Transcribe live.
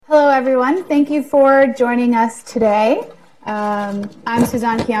everyone. Thank you for joining us today. I'm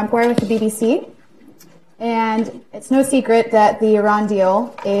Suzanne Kianpour with the BBC, and it's no secret that the Iran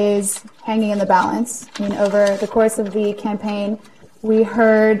deal is hanging in the balance. I mean, over the course of the campaign, we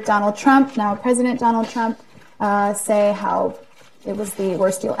heard Donald Trump, now President Donald Trump, say how it was the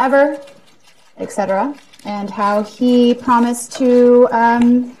worst deal ever, etc., and how he promised to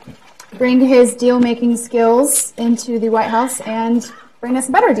bring his deal-making skills into the White House and bring us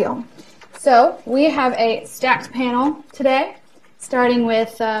a better deal. So we have a stacked panel today, starting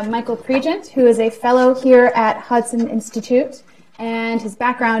with Michael Pregent, who is a fellow here at Hudson Institute, and his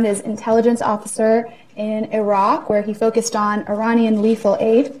background is intelligence officer in Iraq, where he focused on Iranian lethal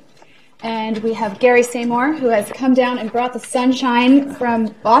aid. And we have Gary Samore, who has come down and brought the sunshine from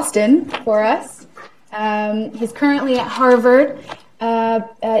Boston for us. He's currently at Harvard.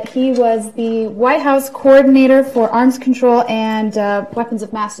 He was the White House coordinator for arms control and weapons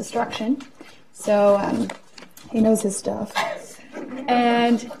of mass destruction. So he knows his stuff.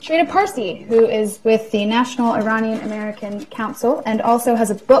 And Trita Parsi, who is with the National Iranian American Council and also has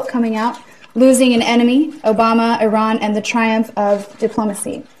a book coming out, Losing an Enemy, Obama, Iran, and the Triumph of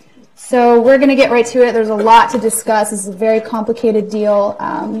Diplomacy. So we're going to get right to it. There's a lot to discuss. This is a very complicated deal,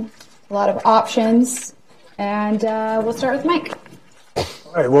 a lot of options. And we'll start with Mike.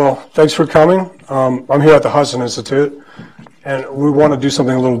 All right, well, thanks for coming. I'm here at the Hudson Institute, and we want to do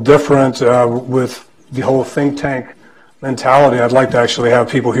something a little different with the whole think tank mentality. I'd like to actually have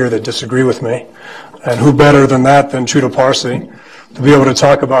people here that disagree with me, and who better than that than Trita Parsi to be able to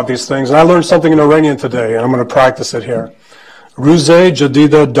talk about these things. And I learned something in Iranian today, and I'm going to practice it here. Ruze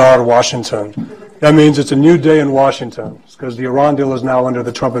Jadida Dar Washington. That means it's a new day in Washington, because the Iran deal is now under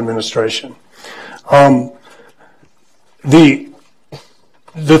the Trump administration.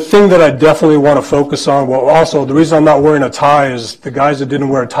 The thing that I definitely want to focus on, well, also, the reason I'm not wearing a tie is the guys that didn't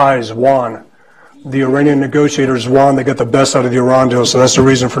wear ties won. The Iranian negotiators won. They got the best out of the Iran deal, so that's the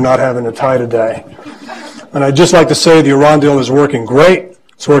reason for not having a tie today. And I'd just like to say the Iran deal is working great.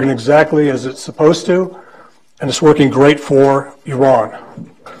 It's working exactly as it's supposed to, and it's working great for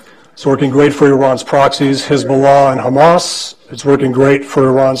Iran. It's working great for Iran's proxies, Hezbollah and Hamas. It's working great for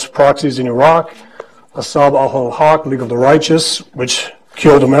Iran's proxies in Iraq, Asab al-Haq, League of the Righteous, which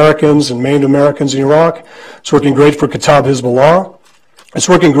killed Americans and maimed Americans in Iraq. It's working great for Kataib Hezbollah. It's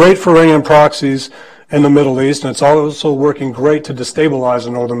working great for Iranian proxies in the Middle East, and it's also working great to destabilize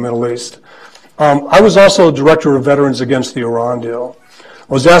the northern Middle East. I was also director of Veterans Against the Iran deal.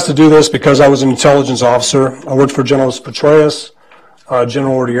 I was asked to do this because I was an intelligence officer. I worked for General Petraeus,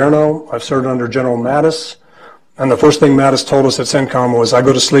 General Odierno. I've served under General Mattis. And the first thing Mattis told us at CENTCOM was, I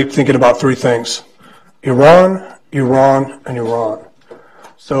go to sleep thinking about three things: Iran, Iran, and Iran.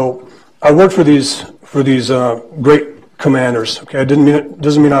 So I worked for these great commanders. Okay,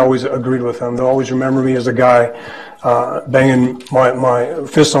 doesn't mean I always agreed with them. They'll always remember me as a guy banging my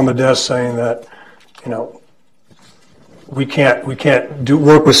fist on the desk, saying that, you know, we can't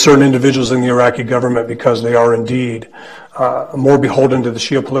work with certain individuals in the Iraqi government because they are indeed more beholden to the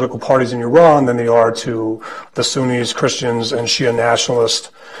Shia political parties in Iran than they are to the Sunnis, Christians, and Shia nationalists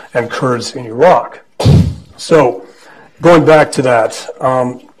and Kurds in Iraq. So, going back to that,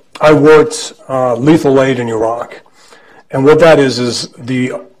 I worked lethal aid in Iraq. And what that is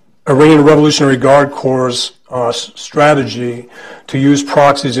the Iranian Revolutionary Guard Corps' strategy to use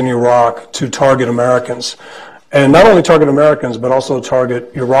proxies in Iraq to target Americans. And not only target Americans, but also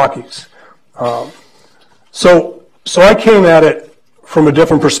target Iraqis. So I came at it from a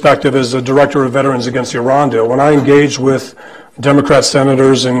different perspective as a director of Veterans Against the Iran deal. When I engaged with Democrat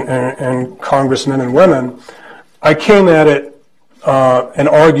senators and congressmen and women, I came at it and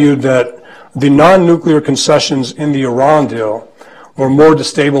argued that the non-nuclear concessions in the Iran deal were more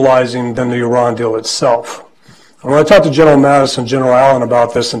destabilizing than the Iran deal itself. And when I talked to General Mattis and General Allen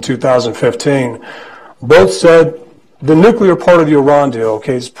about this in 2015, both said the nuclear part of the Iran deal,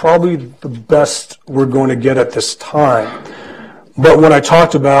 okay, is probably the best we're going to get at this time. But when I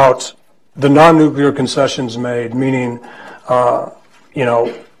talked about the non-nuclear concessions made, meaning,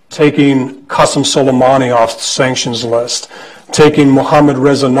 taking Qasem Soleimani off the sanctions list, taking Mohammad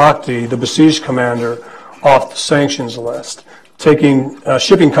Reza Nakhti, the Basij commander, off the sanctions list, taking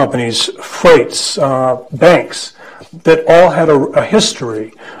shipping companies, freights, banks, that all had a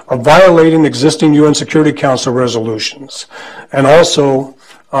history of violating existing UN Security Council resolutions, and also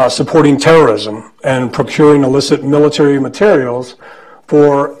supporting terrorism and procuring illicit military materials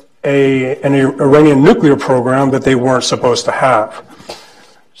for an Iranian nuclear program that they weren't supposed to have.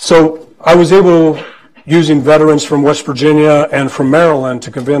 So I was able, using veterans from West Virginia and from Maryland,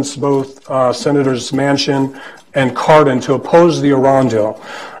 to convince both Senators Manchin and Cardin to oppose the Iran deal.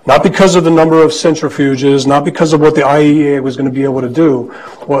 not because of the number of centrifuges, not because of what the IAEA was going to be able to do,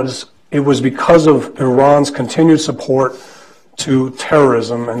 it was because of Iran's continued support to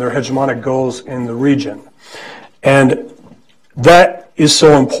terrorism and their hegemonic goals in the region. And that is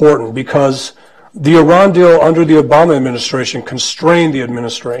so important because the Iran deal under the Obama administration constrained the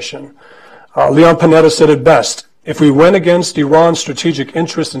administration. Leon Panetta said it best. If we went against Iran's strategic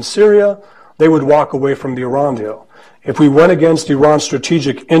interest in Syria, they would walk away from the Iran deal. If we went against Iran's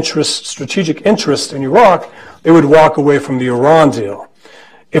strategic interest in Iraq, they would walk away from the Iran deal.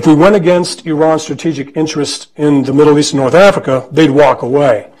 If we went against Iran's strategic interest in the Middle East and North Africa, they'd walk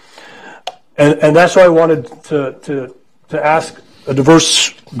away. And that's why I wanted to ask a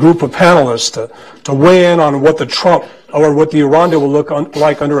diverse group of panelists to weigh in on what the Iran deal will look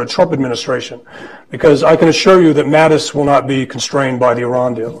like under a Trump administration. Because I can assure you that Mattis will not be constrained by the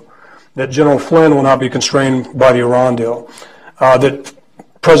Iran deal, that General Flynn will not be constrained by the Iran deal, that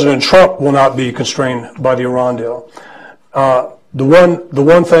President Trump will not be constrained by the Iran deal. The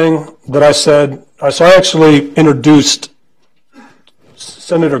one thing that I said, so I actually introduced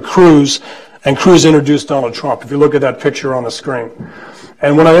Senator Cruz, and Cruz introduced Donald Trump, if you look at that picture on the screen.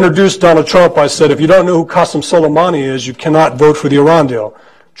 And when I introduced Donald Trump, I said, if you don't know who Qasem Soleimani is, you cannot vote for the Iran deal.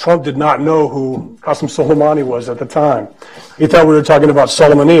 Trump did not know who Qasem Soleimani was at the time. He thought we were talking about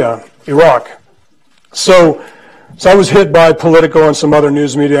Soleimania, Iraq. So I was hit by Politico and some other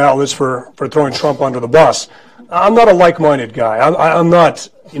news media outlets for throwing Trump under the bus. I'm not a like-minded guy. I'm not,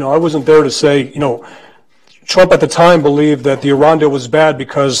 I wasn't there to say, Trump at the time believed that the Iran deal was bad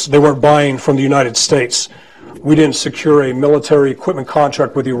because they weren't buying from the United States. We didn't secure a military equipment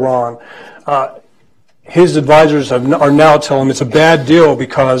contract with Iran. His advisors are now telling him it's a bad deal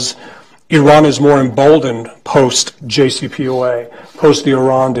because Iran is more emboldened post-JCPOA, post the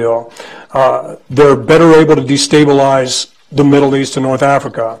Iran deal. They're better able to destabilize the Middle East and North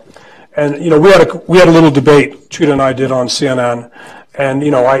Africa. And, we had a little debate, Trita and I did on CNN, and,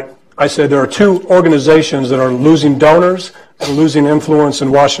 I said there are two organizations that are losing donors and losing influence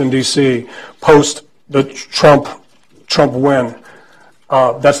in Washington, D.C. post the Trump win.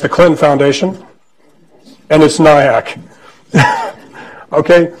 That's the Clinton Foundation, and it's NIAC.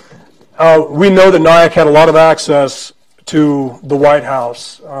 Okay? We know that NIAC had a lot of access to the White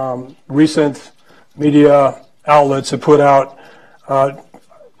House. Recent media outlets have put out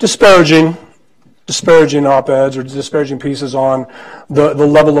disparaging op-eds or disparaging pieces on the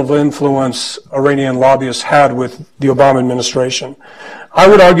level of influence Iranian lobbyists had with the Obama administration. I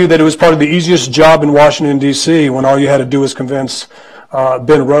would argue that it was probably the easiest job in Washington, D.C. when all you had to do was convince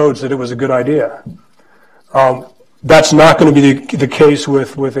Ben Rhodes that it was a good idea. That's not going to be the case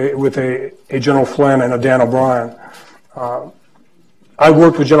with a General Flynn and a Dan O'Brien. I've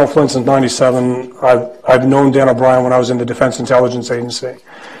worked with General Flynn since '97. I've known Dan O'Brien when I was in the Defense Intelligence Agency.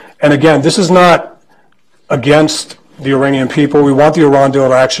 And again, this is not against the Iranian people. We want the Iran deal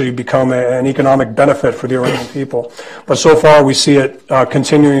to actually become an economic benefit for the Iranian people. But so far, we see it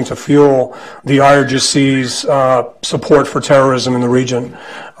continuing to fuel the IRGC's support for terrorism in the region.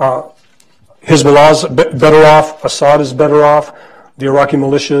 Hezbollah's better off. Assad is better off. The Iraqi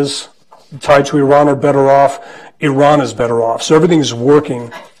militias tied to Iran are better off. Iran is better off. So everything is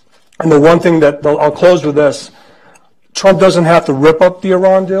working. And the one thing that I'll close with this. Trump doesn't have to rip up the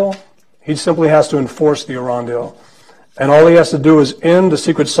Iran deal. He simply has to enforce the Iran deal. And all he has to do is end the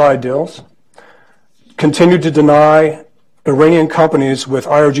secret side deals, continue to deny Iranian companies with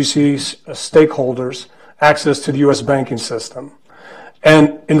IRGC stakeholders access to the U.S. banking system,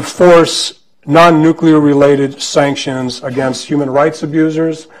 and enforce non-nuclear related sanctions against human rights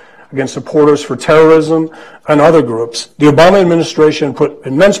abusers, against supporters for terrorism, and other groups. The Obama administration put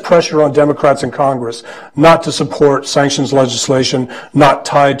immense pressure on Democrats in Congress not to support sanctions legislation not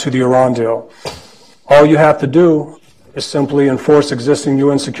tied to the Iran deal. All you have to do is simply enforce existing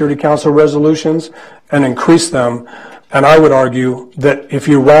UN Security Council resolutions and increase them. And I would argue that if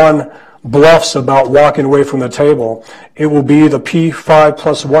Iran bluffs about walking away from the table, it will be the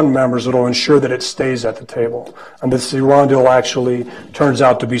P5+1 members that will ensure that it stays at the table. And this Iran deal actually turns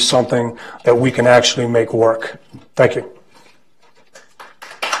out to be something that we can actually make work. Thank you.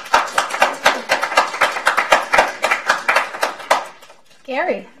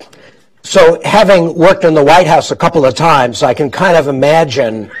 Gary. So having worked in the White House a couple of times, I can kind of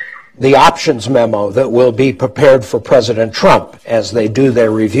imagine the options memo that will be prepared for President Trump as they do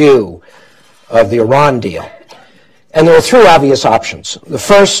their review of the Iran deal. And there are three obvious options. The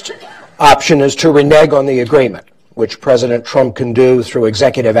first option is to renege on the agreement, which President Trump can do through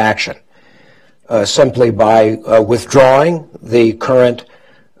executive action, simply by withdrawing the current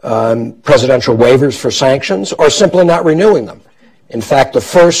presidential waivers for sanctions or simply not renewing them. In fact, the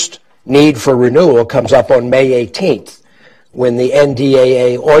first need for renewal comes up on May 18th, when the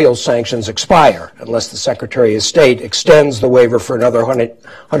NDAA oil sanctions expire, unless the Secretary of State extends the waiver for another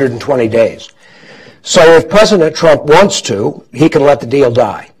 120 days. So if President Trump wants to, he can let the deal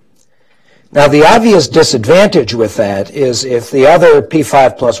die. Now, the obvious disadvantage with that is if the other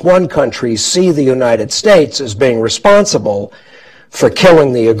P5+1 countries see the United States as being responsible for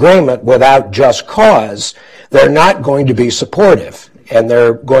killing the agreement without just cause, they're not going to be supportive, and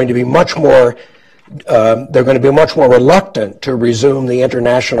they're going to be much more reluctant to resume the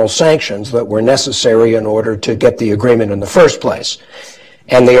international sanctions that were necessary in order to get the agreement in the first place.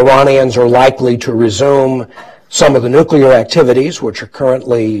 And the Iranians are likely to resume some of the nuclear activities, which are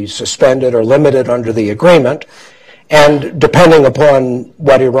currently suspended or limited under the agreement. And depending upon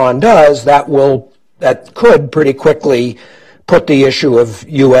what Iran does, that could pretty quickly put the issue of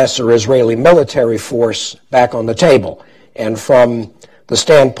U.S. or Israeli military force back on the table. And from the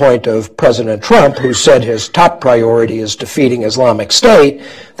standpoint of President Trump, who said his top priority is defeating Islamic State,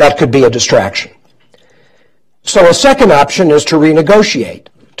 that could be a distraction. So a second option is to renegotiate,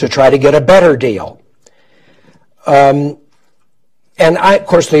 to try to get a better deal. Of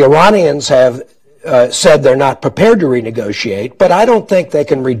course, the Iranians have said they're not prepared to renegotiate, but I don't think they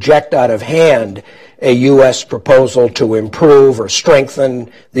can reject out of hand a U.S. proposal to improve or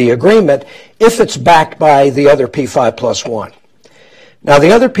strengthen the agreement if it's backed by the other P5+1. Now,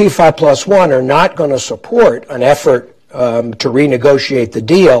 the other P5+1 are not going to support an effort to renegotiate the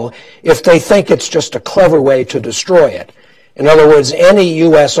deal if they think it's just a clever way to destroy it. In other words, any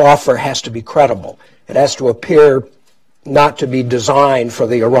U.S. offer has to be credible. It has to appear not to be designed for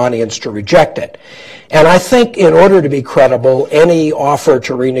the Iranians to reject it. And I think in order to be credible, any offer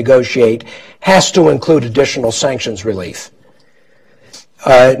to renegotiate has to include additional sanctions relief.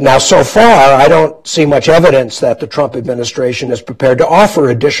 Now, so far, I don't see much evidence that the Trump administration is prepared to offer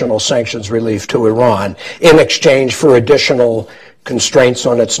additional sanctions relief to Iran in exchange for additional constraints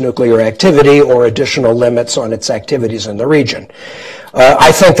on its nuclear activity or additional limits on its activities in the region.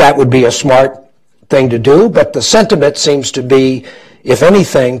 I think that would be a smart thing to do, but the sentiment seems to be, if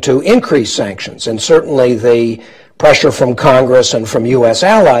anything, to increase sanctions. And certainly the pressure from Congress and from U.S.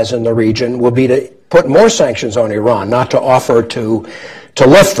 allies in the region will be to put more sanctions on Iran, not to offer to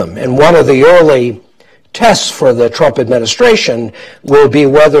lift them. And one of the early tests for the Trump administration will be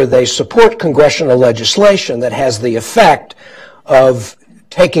whether they support congressional legislation that has the effect of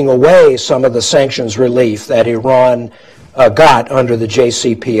taking away some of the sanctions relief that Iran got under the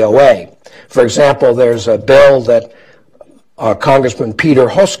JCPOA. For example, there's a bill that Congressman Peter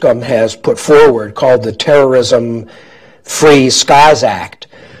Hoskum has put forward called the Terrorism Free Skies Act,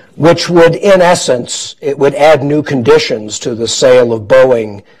 which would, in essence, it would add new conditions to the sale of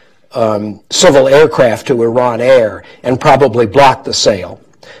Boeing civil aircraft to Iran Air and probably block the sale.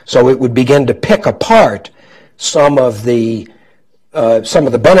 So it would begin to pick apart some of the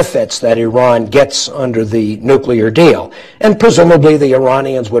benefits that Iran gets under the nuclear deal. And presumably the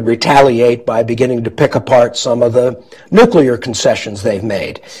Iranians would retaliate by beginning to pick apart some of the nuclear concessions they've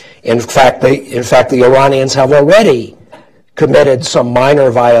made. In fact, the Iranians have already committed some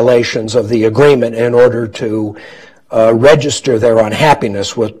minor violations of the agreement in order to register their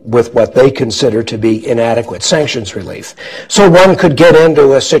unhappiness with what they consider to be inadequate sanctions relief. So one could get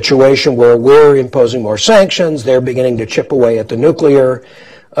into a situation where we're imposing more sanctions, they're beginning to chip away at the nuclear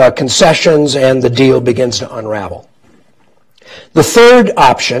concessions, and the deal begins to unravel. The third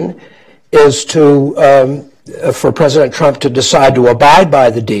option is for President Trump to decide to abide by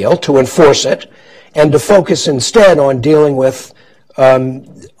the deal, to enforce it, and to focus instead on dealing with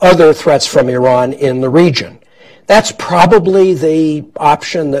other threats from Iran in the region. That's probably the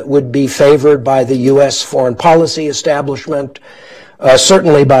option that would be favored by the U.S. foreign policy establishment,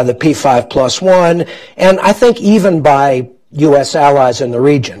 certainly by the P5+1, and I think even by U.S. allies in the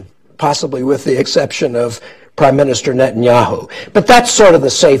region, possibly with the exception of Prime Minister Netanyahu. But that's sort of the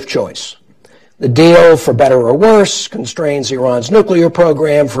safe choice. The deal, for better or worse, constrains Iran's nuclear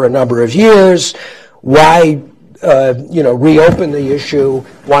program for a number of years. Why reopen the issue?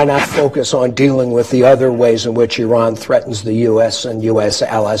 Why not focus on dealing with the other ways in which Iran threatens the U.S. and U.S.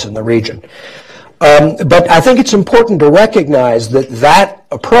 allies in the region? But I think it's important to recognize that that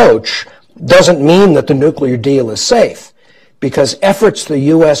approach doesn't mean that the nuclear deal is safe, because efforts the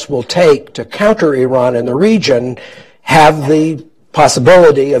U.S. will take to counter Iran in the region have the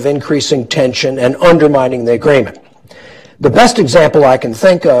possibility of increasing tension and undermining the agreement. The best example I can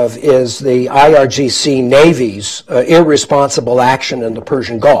think of is the IRGC Navy's irresponsible action in the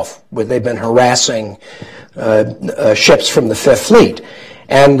Persian Gulf, where they've been harassing ships from the Fifth Fleet.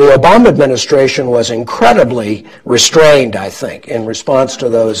 And the Obama administration was incredibly restrained, I think, in response to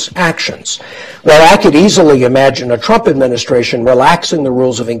those actions. Well, I could easily imagine a Trump administration relaxing the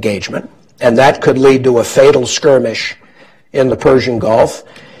rules of engagement, and that could lead to a fatal skirmish in the Persian Gulf.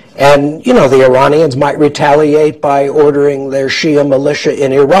 And, you know, the Iranians might retaliate by ordering their Shia militia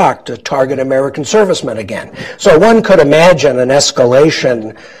in Iraq to target American servicemen again. So one could imagine an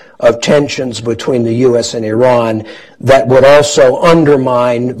escalation of tensions between the U.S. and Iran that would also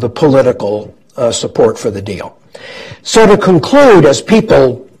undermine the political support for the deal. So to conclude, as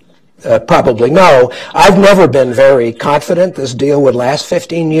people probably know, I've never been very confident this deal would last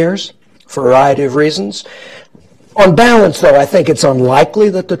 15 years for a variety of reasons. On balance, though, I think it's unlikely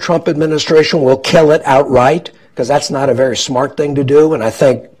that the Trump administration will kill it outright, because that's not a very smart thing to do, and I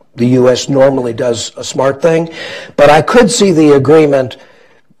think the U.S. normally does a smart thing. But I could see the agreement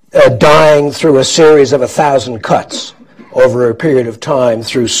dying through a series of 1,000 cuts over a period of time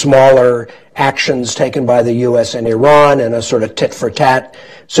through smaller actions taken by the U.S. and Iran in a sort of tit-for-tat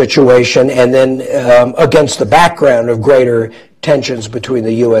situation, and then against the background of greater tensions between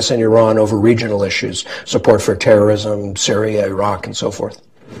the U.S. and Iran over regional issues, support for terrorism, Syria, Iraq, and so forth.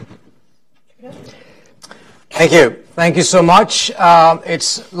 Thank you. Thank you so much.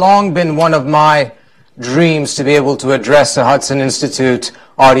 It's long been one of my dreams to be able to address the Hudson Institute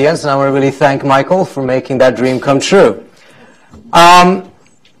audience, and I want to really thank Michael for making that dream come true.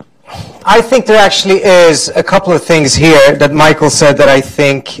 I think there actually is a couple of things here that Michael said that I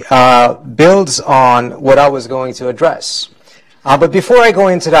think builds on what I was going to address. But before I go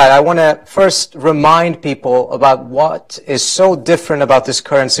into that, I want to first remind people about what is so different about this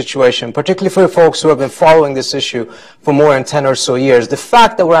current situation, particularly for folks who have been following this issue for more than 10 or so years. The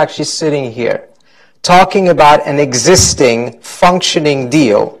fact that we're actually sitting here talking about an existing, functioning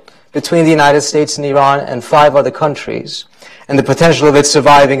deal between the United States and Iran and 5 other countries, and the potential of it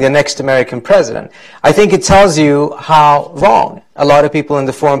surviving the next American president, I think it tells you how wrong a lot of people in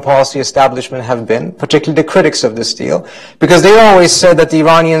the foreign policy establishment have been, particularly the critics of this deal, because they always said that the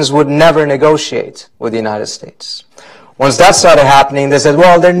Iranians would never negotiate with the United States. Once that started happening, they said,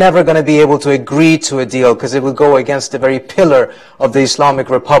 well, they're never going to be able to agree to a deal because it would go against the very pillar of the Islamic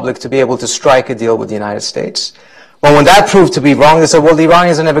Republic to be able to strike a deal with the United States. Well, when that proved to be wrong, they said, well, the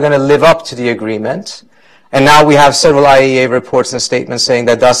Iranians are never going to live up to the agreement. And now we have several IAEA reports and statements saying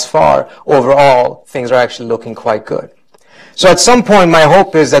that thus far, overall, things are actually looking quite good. So at some point, my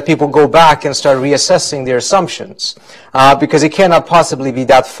hope is that people go back and start reassessing their assumptions, because it cannot possibly be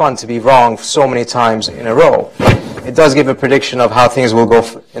that fun to be wrong so many times in a row. It does give a prediction of how things will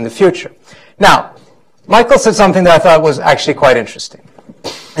go in the future. Now, Michael said something that I thought was actually quite interesting.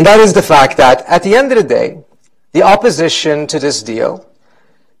 And that is the fact that at the end of the day, the opposition to this deal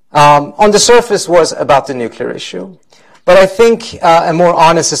on the surface was about the nuclear issue. But I think a more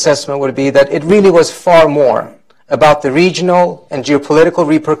honest assessment would be that it really was far more about the regional and geopolitical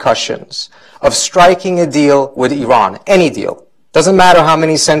repercussions of striking a deal with Iran, any deal. Doesn't matter how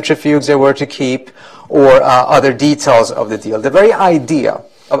many centrifuges there were to keep or other details of the deal. The very idea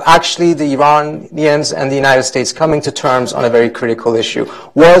of actually the Iranians and the United States coming to terms on a very critical issue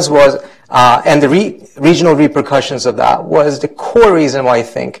and the regional repercussions of that was the core reason why I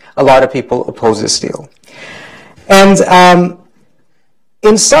think a lot of people oppose this deal. And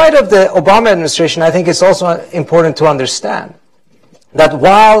inside of the Obama administration, I think it's also important to understand that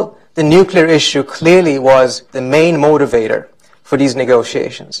while the nuclear issue clearly was the main motivator for these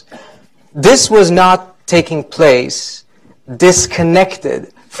negotiations, this was not taking place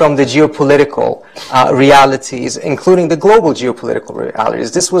disconnected from the geopolitical realities, including the global geopolitical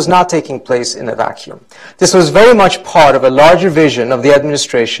realities. This was not taking place in a vacuum. This was very much part of a larger vision of the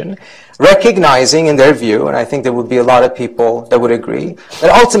administration, recognizing in their view, and I think there would be a lot of people that would agree, that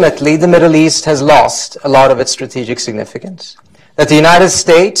ultimately the Middle East has lost a lot of its strategic significance, that the United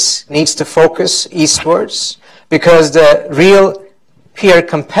States needs to focus eastwards because the real peer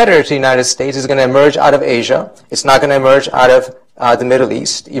competitor to the United States is going to emerge out of Asia. It's not going to emerge out of the Middle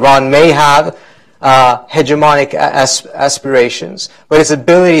East. Iran may have hegemonic aspirations, but its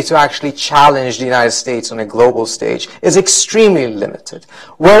ability to actually challenge the United States on a global stage is extremely limited.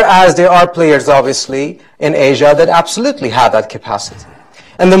 Whereas there are players, obviously, in Asia that absolutely have that capacity.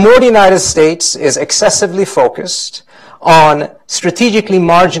 And the more the United States is excessively focused on strategically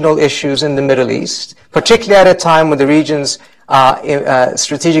marginal issues in the Middle East, particularly at a time when the region's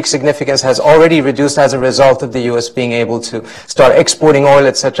strategic significance has already reduced as a result of the U.S. being able to start exporting oil,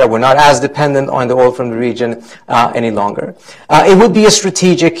 etc. We're not as dependent on the oil from the region any longer. It would be a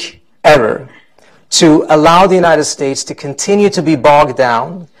strategic error to allow the United States to continue to be bogged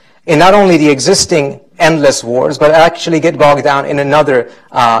down in not only the existing endless wars, but actually get bogged down in another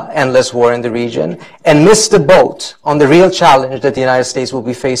endless war in the region and miss the boat on the real challenge that the United States will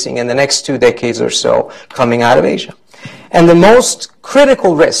be facing in the next 2 decades or so coming out of Asia. And the most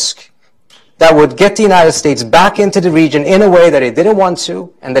critical risk that would get the United States back into the region in a way that it didn't want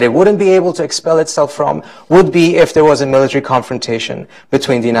to and that it wouldn't be able to expel itself from would be if there was a military confrontation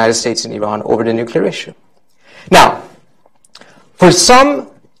between the United States and Iran over the nuclear issue. Now, for some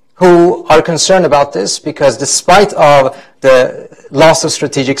who are concerned about this, because despite of the loss of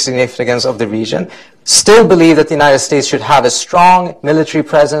strategic significance of the region, still believe that the United States should have a strong military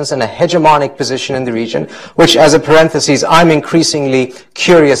presence and a hegemonic position in the region, which, as a parenthesis, I'm increasingly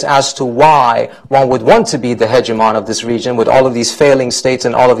curious as to why one would want to be the hegemon of this region with all of these failing states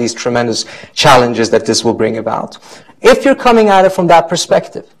and all of these tremendous challenges that this will bring about. If you're coming at it from that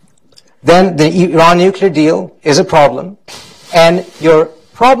perspective, then the Iran nuclear deal is a problem, and your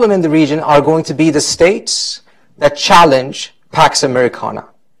problem in the region are going to be the states that challenge Pax Americana.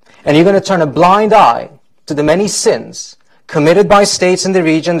 And you're going to turn a blind eye to the many sins committed by states in the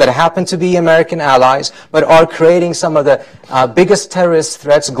region that happen to be American allies, but are creating some of the biggest terrorist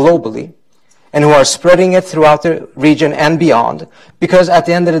threats globally, and who are spreading it throughout the region and beyond, because at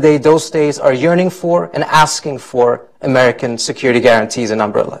the end of the day, those states are yearning for and asking for American security guarantees and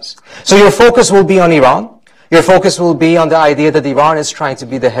umbrellas. So your focus will be on Iran. Your focus will be on the idea that Iran is trying to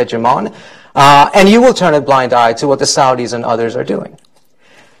be the hegemon, and you will turn a blind eye to what the Saudis and others are doing.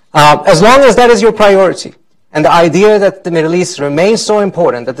 As long as that is your priority, and the idea that the Middle East remains so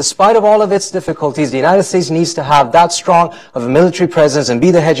important that despite of all of its difficulties, the United States needs to have that strong of a military presence and be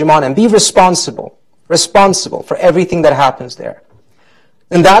the hegemon and be responsible for everything that happens there.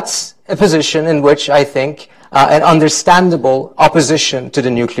 And that's a position in which I think an understandable opposition to the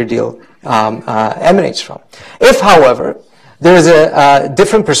nuclear deal emanates from. If, however, there is a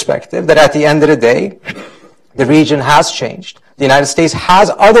different perspective that at the end of the day, the region has changed, the United States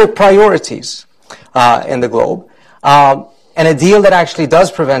has other priorities in the globe, and a deal that actually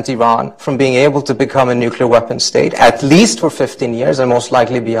does prevent Iran from being able to become a nuclear weapon state, at least for 15 years and most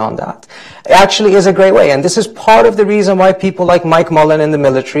likely beyond that, actually is a great way. And this is part of the reason why people like Mike Mullen in the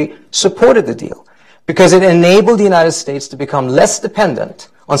military supported the deal, because it enabled the United States to become less dependent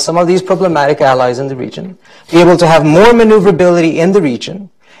on some of these problematic allies in the region, be able to have more maneuverability in the region,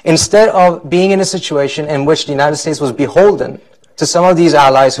 instead of being in a situation in which the United States was beholden to some of these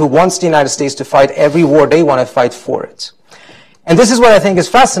allies who wants the United States to fight every war they want to fight for it. And this is what I think is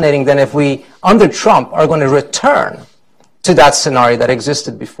fascinating then, if we, under Trump, are going to return to that scenario that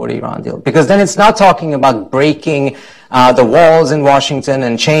existed before the Iran deal. Because then it's not talking about breaking the walls in Washington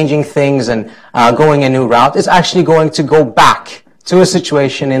and changing things and going a new route. It's actually going to go back to a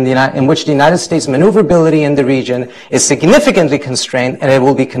situation in which the United States maneuverability in the region is significantly constrained, and it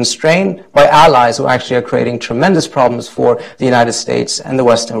will be constrained by allies who actually are creating tremendous problems for the United States and the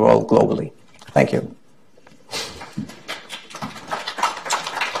Western world globally. Thank you.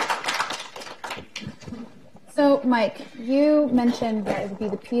 So, Mike, you mentioned that it would be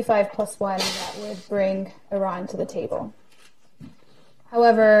the P5+1 that would bring Iran to the table.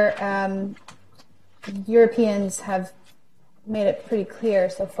 However, Europeans have made it pretty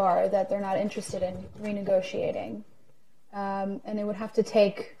clear so far that they're not interested in renegotiating. And it would have to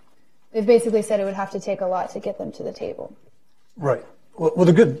take, they've basically said it would have to take a lot to get them to the table. Right. Well,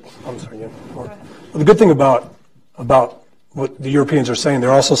 the good thing about what the Europeans are saying,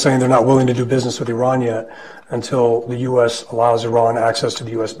 they're also saying they're not willing to do business with Iran yet until the U.S. allows Iran access to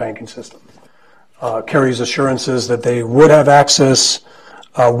the U.S. banking system. Kerry's assurances that they would have access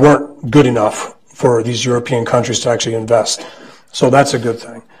weren't good enough for these European countries to actually invest. So that's a good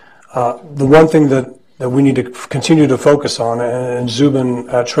thing. The one thing that we need to continue to focus on, and Zubin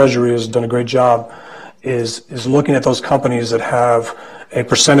at Treasury has done a great job, is looking at those companies that have a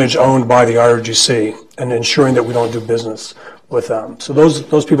percentage owned by the IRGC and ensuring that we don't do business with them. So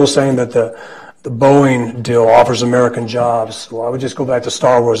those people saying that the Boeing deal offers American jobs, well, I would just go back to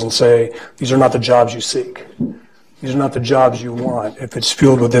Star Wars and say, these are not the jobs you seek. These are not the jobs you want if it's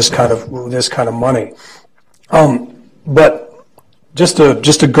fueled with this kind of money. But just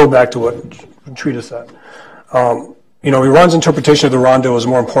to go back to what Trita said, Iran's interpretation of the Iran deal is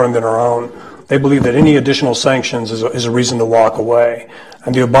more important than our own. They believe that any additional sanctions is a reason to walk away,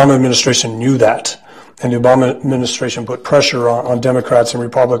 and the Obama administration knew that. And the Obama administration put pressure on Democrats and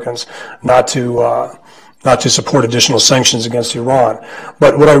Republicans not to support additional sanctions against Iran.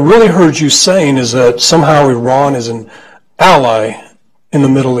 But what I really heard you saying is that somehow Iran is an ally in the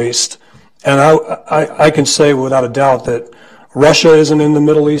Middle East. And I can say without a doubt that Russia isn't in the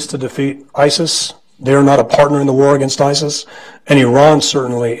Middle East to defeat ISIS. They're not a partner in the war against ISIS. And Iran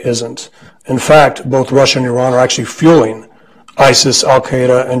certainly isn't. In fact, both Russia and Iran are actually fueling ISIS,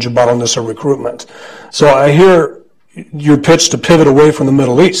 Al-Qaeda, and Jabhat al-Nusra recruitment. So I hear your pitch to pivot away from the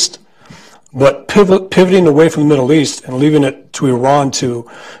Middle East, but pivoting away from the Middle East and leaving it to Iran to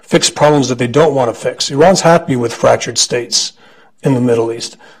fix problems that they don't want to fix. Iran's happy with fractured states in the Middle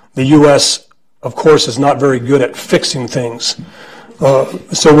East. The U.S., of course, is not very good at fixing things.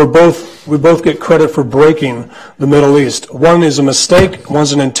 So we both get credit for breaking the Middle East. One is a mistake,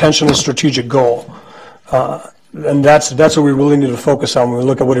 one's an intentional strategic goal. And that's what we really need to focus on when we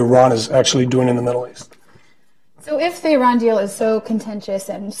look at what Iran is actually doing in the Middle East. So if the Iran deal is so contentious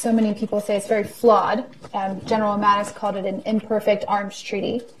and so many people say it's very flawed, General Mattis called it an imperfect arms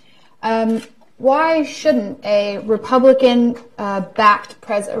treaty, why shouldn't a Republican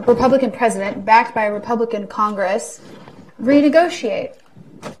president backed by a Republican Congress renegotiate?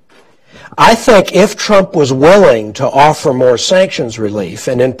 I think if Trump was willing to offer more sanctions relief,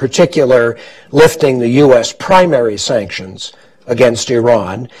 and in particular lifting the U.S. primary sanctions against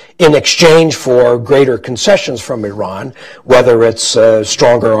Iran in exchange for greater concessions from Iran, whether it's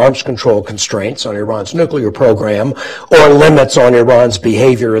stronger arms control constraints on Iran's nuclear program or limits on Iran's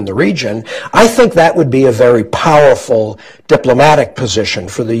behavior in the region, I think that would be a very powerful diplomatic position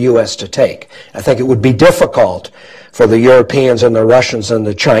for the U.S. to take. I think it would be difficult for the Europeans and the Russians and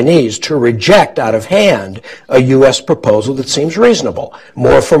the Chinese to reject out of hand a U.S. proposal that seems reasonable,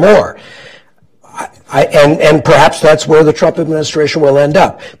 more for more. And perhaps that's where the Trump administration will end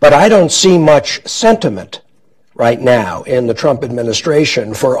up. But I don't see much sentiment right now in the Trump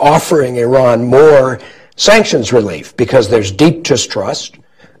administration for offering Iran more sanctions relief because there's deep distrust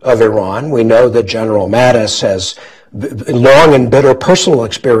of Iran. We know that General Mattis has long and bitter personal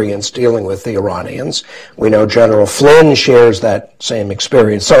experience dealing with the Iranians. We know General Flynn shares that same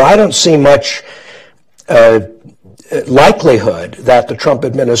experience. So I don't see much likelihood that the Trump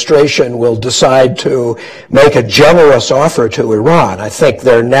administration will decide to make a generous offer to Iran. I think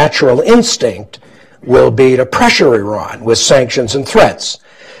their natural instinct will be to pressure Iran with sanctions and threats.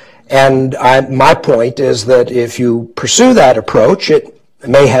 And my point is that if you pursue that approach, it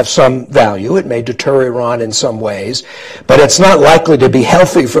may have some value. It may deter Iran in some ways, but it's not likely to be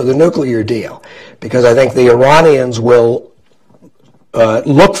healthy for the nuclear deal because I think the Iranians will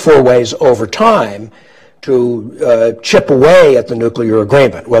look for ways over time to chip away at the nuclear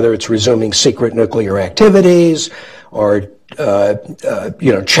agreement, whether it's resuming secret nuclear activities or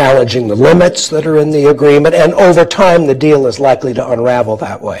challenging the limits that are in the agreement. And over time, the deal is likely to unravel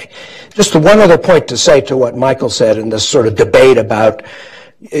that way. Just one other point to say to what Michael said in this sort of debate about,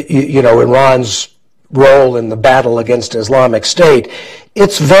 Iran's role in the battle against Islamic State.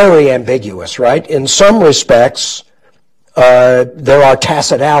 It's very ambiguous, right? In some respects, they're our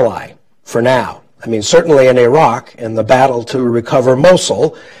tacit ally for now. I mean, certainly in Iraq, in the battle to recover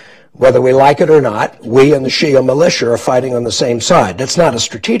Mosul, whether we like it or not, we and the Shia militia are fighting on the same side. That's not a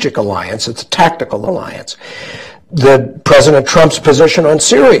strategic alliance, it's a tactical alliance. President Trump's position on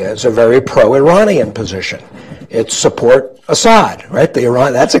Syria is a very pro-Iranian position. It's support Assad, right?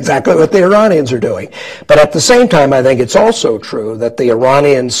 That's exactly what the Iranians are doing. But at the same time, I think it's also true that the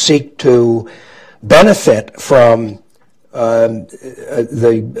Iranians seek to benefit from the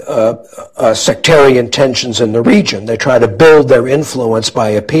sectarian tensions in the region. They try to build their influence by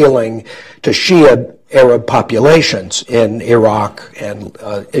appealing to Shia Arab populations in Iraq and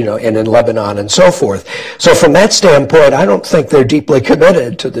and in Lebanon and so forth. So from that standpoint, I don't think they're deeply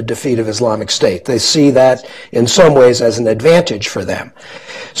committed to the defeat of Islamic State. They see that in some ways as an advantage for them.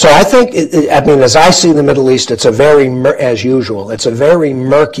 So I think, as I see the Middle East, it's a very, as usual, it's a very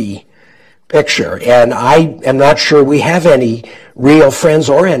murky picture, and I am not sure we have any real friends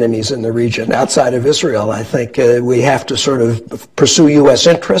or enemies in the region outside of Israel. I think we have to sort of pursue U.S.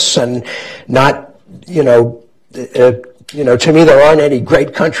 interests and not, to me there aren't any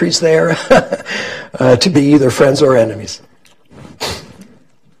great countries there to be either friends or enemies.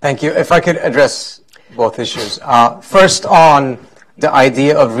 Thank you. If I could address both issues. First, on the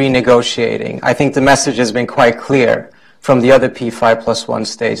idea of renegotiating, I think the message has been quite clear from the other P5+1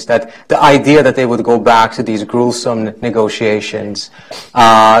 states that the idea that they would go back to these gruesome negotiations,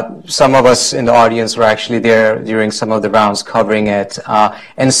 some of us in the audience were actually there during some of the rounds covering it,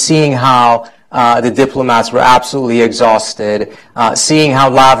 and seeing how the diplomats were absolutely exhausted, seeing how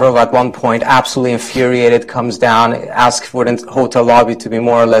Lavrov at one point, absolutely infuriated, comes down, asks for the hotel lobby to be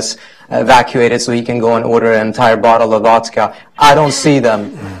more or less evacuated so he can go and order an entire bottle of vodka. I don't see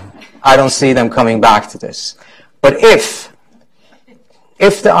them coming back to this. But if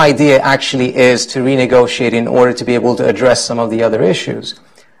the idea actually is to renegotiate in order to be able to address some of the other issues,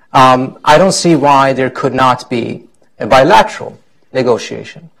 I don't see why there could not be a bilateral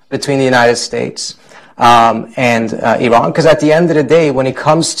negotiation between the United States and Iran, because at the end of the day, when it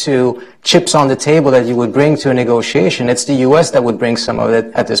comes to chips on the table that you would bring to a negotiation, it's the U.S. that would bring some of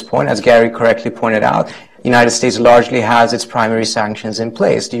it at this point. As Gary correctly pointed out, the United States largely has its primary sanctions in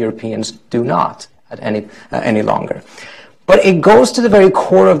place. The Europeans do not at any longer. But it goes to the very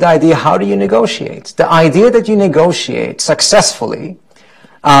core of the idea, how do you negotiate? The idea that you negotiate successfully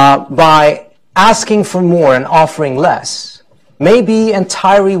by asking for more and offering less may be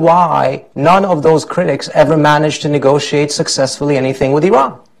entirely why none of those critics ever managed to negotiate successfully anything with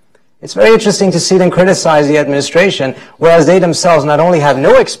Iran. It's very interesting to see them criticize the administration, whereas they themselves not only have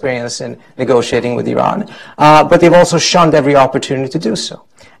no experience in negotiating with Iran, but they've also shunned every opportunity to do so.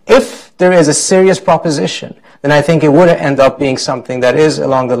 If there is a serious proposition, then I think it would end up being something that is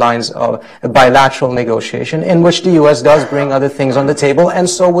along the lines of a bilateral negotiation in which the U.S. does bring other things on the table, and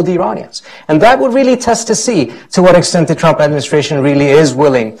so would the Iranians. And that would really test to see to what extent the Trump administration really is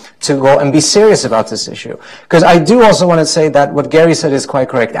willing to go and be serious about this issue. Because I do also want to say that what Gary said is quite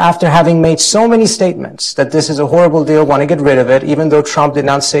correct. After having made so many statements that this is a horrible deal, want to get rid of it, even though Trump did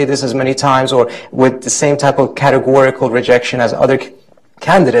not say this as many times or with the same type of categorical rejection as other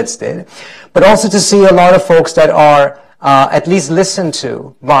candidates did, but also to see a lot of folks that are at least listened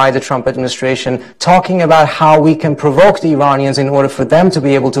to by the Trump administration talking about how we can provoke the Iranians in order for them to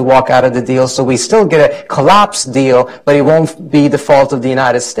be able to walk out of the deal, so we still get a collapsed deal, but it won't be the fault of the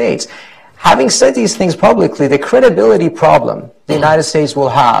United States. Having said these things publicly, the credibility problem the United States will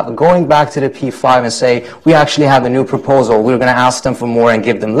have going back to the P5 and say, we actually have a new proposal, we're going to ask them for more and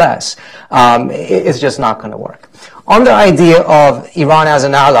give them less, it's just not going to work. On the idea of Iran as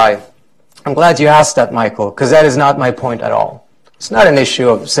an ally, I'm glad you asked that, Michael, because that is not my point at all. It's not an issue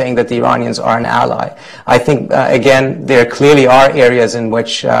of saying that the Iranians are an ally. I think, again, there clearly are areas in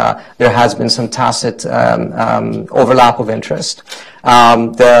which there has been some tacit overlap of interest.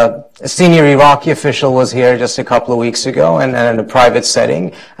 The senior Iraqi official was here just a couple of weeks ago, and in a private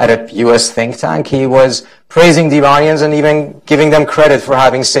setting at a U.S. think tank, he was praising the Iranians and even giving them credit for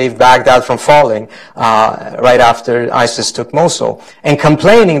having saved Baghdad from falling right after ISIS took Mosul, and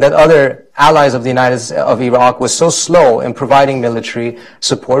complaining that other allies of Iraq was so slow in providing military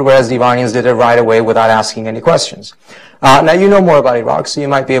support, whereas the Iranians did it right away without asking any questions. Now, you know more about Iraq, so you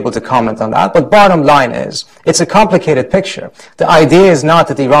might be able to comment on that, but bottom line is, it's a complicated picture. The idea is not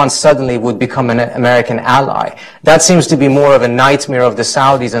that Iran suddenly would become an American ally. That seems to be more of a nightmare of the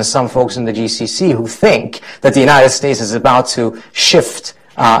Saudis and some folks in the GCC who think that the United States is about to shift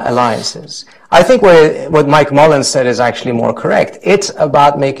alliances. I think what Mike Mullins said is actually more correct. It's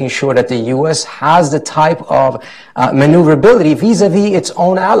about making sure that the U.S. has the type of maneuverability vis-a-vis its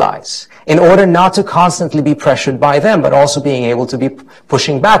own allies in order not to constantly be pressured by them, but also being able to be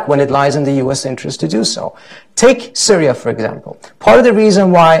pushing back when it lies in the U.S. interest to do so. Take Syria, for example. Part of the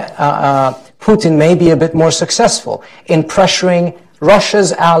reason why Putin may be a bit more successful in pressuring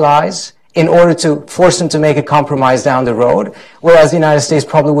Russia's allies in order to force them to make a compromise down the road, whereas the United States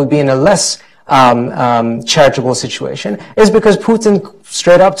probably would be in a less charitable situation, is because Putin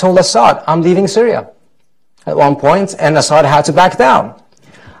straight up told Assad, I'm leaving Syria at one point, and Assad had to back down.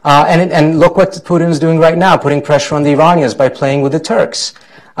 And look what Putin is doing right now, putting pressure on the Iranians by playing with the Turks.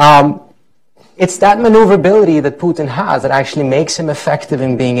 It's that maneuverability that Putin has that actually makes him effective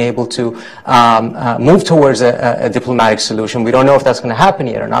in being able to move towards a diplomatic solution. We don't know if that's going to happen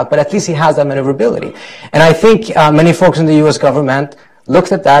yet or not, but at least he has that maneuverability. And I think many folks in the U.S. government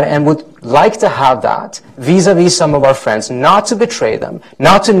looked at that and would like to have that vis-a-vis some of our friends, not to betray them,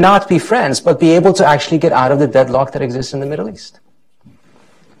 not to not be friends, but be able to actually get out of the deadlock that exists in the Middle East.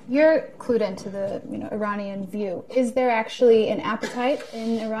 You're clued into the Iranian view. Is there actually an appetite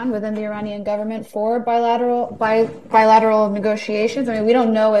in Iran, within the Iranian government, for bilateral negotiations? I mean, we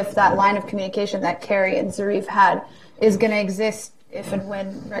don't know if that line of communication that Kerry and Zarif had is going to exist if and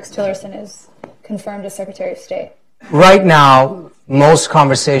when Rex Tillerson is confirmed as Secretary of State. Right now, most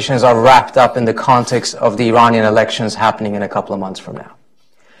conversations are wrapped up in the context of the Iranian elections happening in a couple of months from now.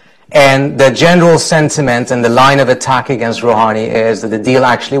 And the general sentiment and the line of attack against Rouhani is that the deal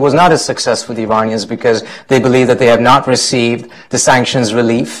actually was not as successful for the Iranians because they believe that they have not received the sanctions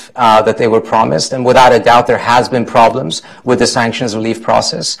relief that they were promised. And without a doubt, there has been problems with the sanctions relief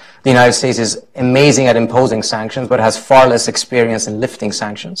process. The United States is amazing at imposing sanctions, but has far less experience in lifting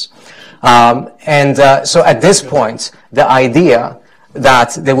sanctions. So at this point, the idea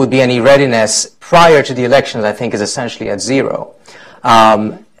that there would be any readiness prior to the elections, I think, is essentially at zero.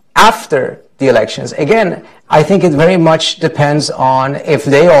 After the elections. Again, I think it very much depends on if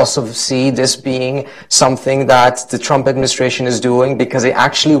they also see this being something that the Trump administration is doing because it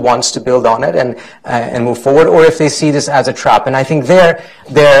actually wants to build on it and move forward, or if they see this as a trap. And I think their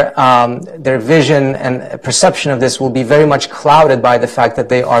vision and perception of this will be very much clouded by the fact that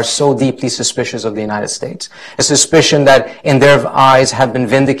they are so deeply suspicious of the United States. A suspicion that in their eyes have been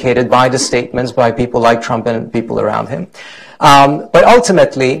vindicated by the statements by people like Trump and people around him. But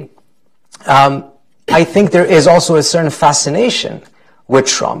ultimately, I think there is also a certain fascination with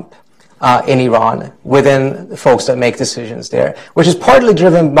Trump in Iran within the folks that make decisions there, which is partly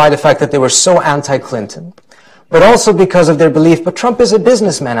driven by the fact that they were so anti-Clinton, but also because of their belief, but Trump is a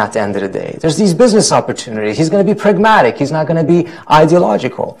businessman at the end of the day. There's these business opportunities. He's going to be pragmatic. He's not going to be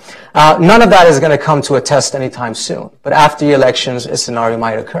ideological. None of that is going to come to a test anytime soon. But after the elections, a scenario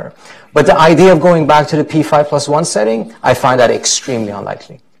might occur. But the idea of going back to the P5+1 setting, I find that extremely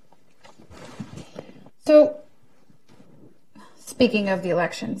unlikely. So, speaking of the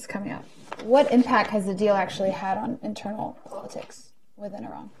elections coming up, what impact has the deal actually had on internal politics within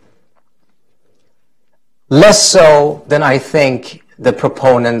Iran? Less so than I think the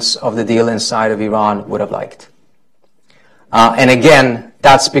proponents of the deal inside of Iran would have liked. And again,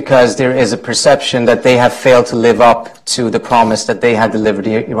 that's because there is a perception that they have failed to live up to the promise that they had delivered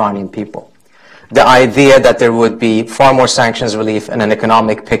the Iranian people. The idea that there would be far more sanctions relief and an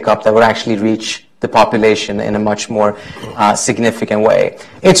economic pickup that would actually reach the population in a much more significant way.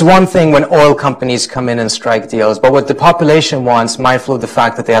 It's one thing when oil companies come in and strike deals, but what the population wants, mindful of the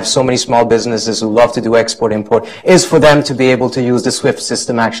fact that they have so many small businesses who love to do export-import, is for them to be able to use the SWIFT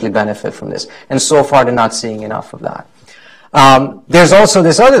system, actually benefit from this. And so far, they're not seeing enough of that. There's also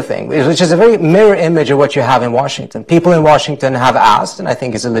this other thing, which is a very mirror image of what you have in Washington. People in Washington have asked, and I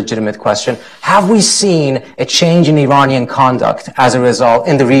think it's a legitimate question, have we seen a change in Iranian conduct as a result,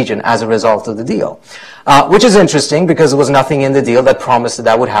 in the region, as a result of the deal? Which is interesting because there was nothing in the deal that promised that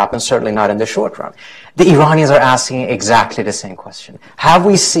that would happen, certainly not in the short run. The Iranians are asking exactly the same question. Have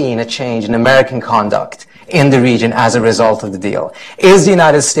we seen a change in American conduct in the region as a result of the deal? Is the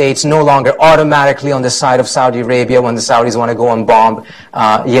United States no longer automatically on the side of Saudi Arabia when the Saudis want to go and bomb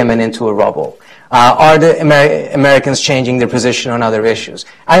Yemen into a rubble? Are the Americans changing their position on other issues?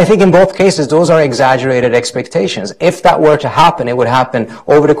 And I think in both cases, those are exaggerated expectations. If that were to happen, it would happen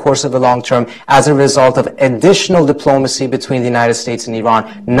over the course of the long term as a result of additional diplomacy between the United States and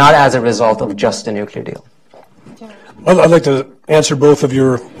Iran, not as a result of just a nuclear deal. I'd like to answer both of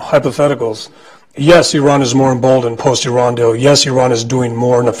your hypotheticals. Yes, Iran is more emboldened post-Iran deal. Yes, Iran is doing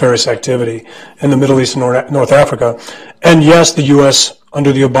more nefarious activity in the Middle East and North Africa. And yes, the U.S.,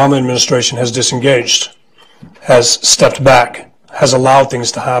 under the Obama administration, has disengaged, has stepped back, has allowed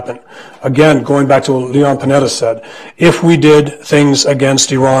things to happen. Again, going back to what Leon Panetta said, if we did things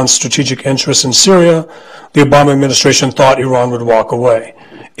against Iran's strategic interests in Syria, the Obama administration thought Iran would walk away.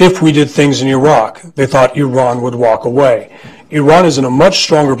 If we did things in Iraq, they thought Iran would walk away. Iran is in a much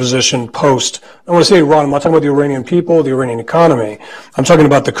stronger position post. I want to say Iran, I'm not talking about the Iranian people, the Iranian economy. I'm talking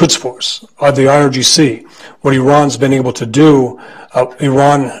about the Quds Force, the IRGC, what Iran's been able to do.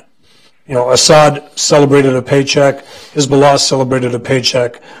 Iran, Assad celebrated a paycheck. Hezbollah celebrated a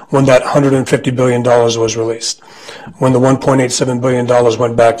paycheck when that $150 billion was released, when the $1.87 billion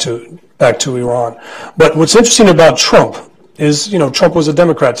went back to Iran. But what's interesting about Trump is, Trump was a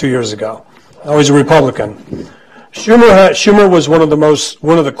Democrat 2 years ago. Now he's a Republican. Schumer was one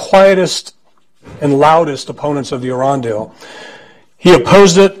of the quietest and loudest opponents of the Iran deal. He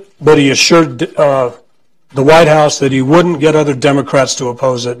opposed it, but he assured the White House that he wouldn't get other Democrats to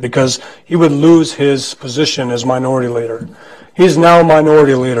oppose it because he would lose his position as minority leader. He's now a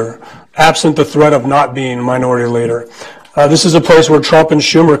minority leader, absent the threat of not being a minority leader. This is a place where Trump and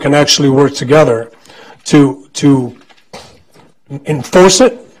Schumer can actually work together to enforce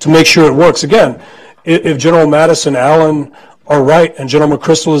it, to make sure it works. Again, if General Mattis and Allen are right, and General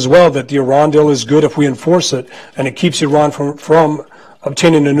McChrystal as well, that the Iran deal is good if we enforce it, and it keeps Iran from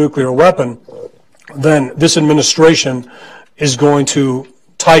obtaining a nuclear weapon, then this administration is going to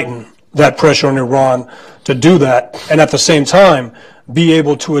tighten that pressure on Iran to do that, and at the same time be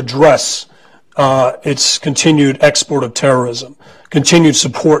able to address its continued export of terrorism, continued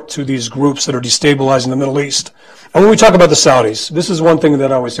support to these groups that are destabilizing the Middle East. And when we talk about the Saudis, this is one thing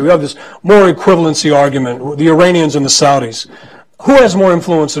that I always say. We have this more equivalency argument, the Iranians and the Saudis. Who has more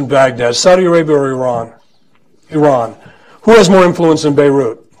influence in Baghdad, Saudi Arabia or Iran? Iran. Who has more influence in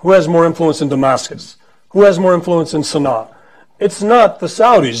Beirut? Who has more influence in Damascus? Who has more influence in Sana'a? It's not the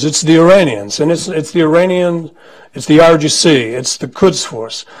Saudis, it's the Iranians. And it's the Iranian, it's the IRGC, it's the Quds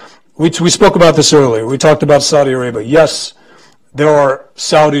Force. We spoke about this earlier. We talked about Saudi Arabia. Yes, there are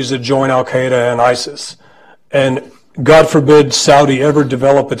Saudis that join Al-Qaeda and ISIS. And God forbid Saudi ever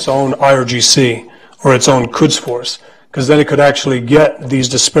develop its own IRGC or its own Quds force, because then it could actually get these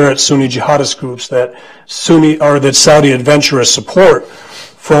disparate Sunni jihadist groups that Saudi adventurous support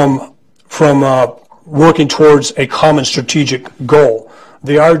from working towards a common strategic goal.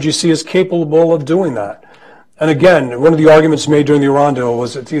 The IRGC is capable of doing that. And again, one of the arguments made during the Iran deal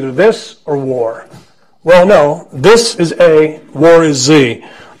was it's either this or war. Well, no, this is A, war is Z.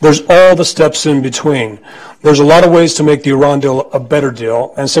 There's all the steps in between. There's a lot of ways to make the Iran deal a better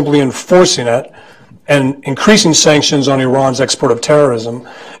deal, and simply enforcing it and increasing sanctions on Iran's export of terrorism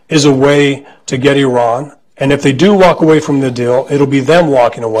is a way to get Iran. And if they do walk away from the deal, it'll be them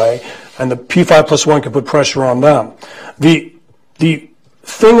walking away, and the P5+1 can put pressure on them. The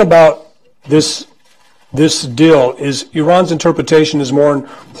thing about this deal is Iran's interpretation is more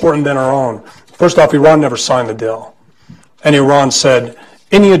important than our own. First off, Iran never signed the deal. And Iran said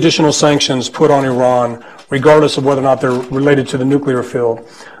any additional sanctions put on Iran, regardless of whether or not they're related to the nuclear field,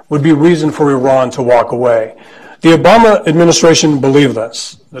 would be reason for Iran to walk away. The Obama administration believed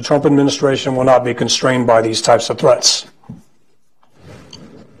this. The Trump administration will not be constrained by these types of threats.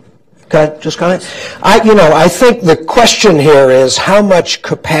 Okay, just comment. I think the question here is how much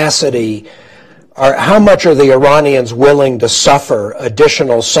capacity or how much are the Iranians willing to suffer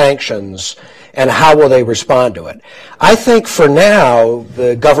additional sanctions, and how will they respond to it? I think for now,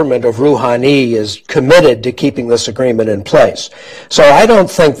 the government of Rouhani is committed to keeping this agreement in place. So I don't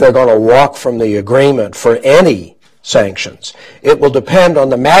think they're going to walk from the agreement for any sanctions. It will depend on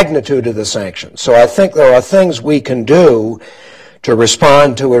the magnitude of the sanctions. So I think there are things we can do to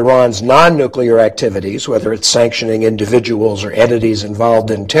respond to Iran's non-nuclear activities, whether it's sanctioning individuals or entities involved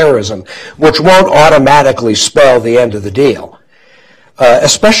in terrorism, which won't automatically spell the end of the deal.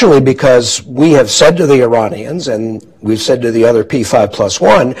 Especially because we have said to the Iranians, and we've said to the other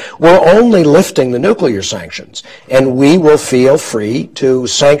P5+1, we're only lifting the nuclear sanctions, and we will feel free to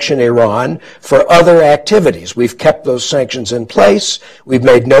sanction Iran for other activities. We've kept those sanctions in place. We've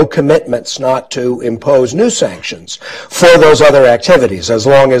made no commitments not to impose new sanctions for those other activities, as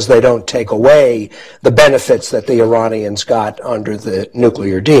long as they don't take away the benefits that the Iranians got under the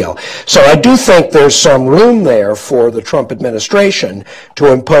nuclear deal. So I do think there's some room there for the Trump administration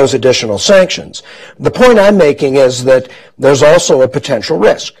to impose additional sanctions. The point I'm making is that there's also a potential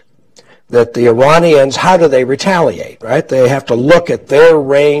risk that the Iranians, how do they retaliate, right? They have to look at their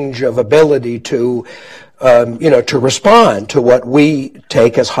range of ability to respond to what we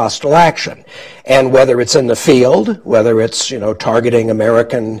take as hostile action. And whether it's in the field, whether it's, targeting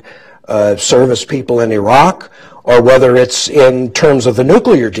American service people in Iraq, or whether it's in terms of the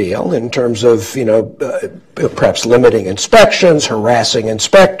nuclear deal, in terms of, perhaps limiting inspections, harassing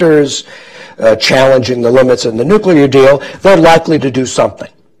inspectors, challenging the limits in the nuclear deal, they're likely to do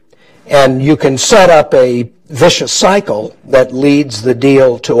something. And you can set up a vicious cycle that leads the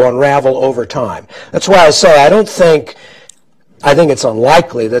deal to unravel over time. That's why I say I think it's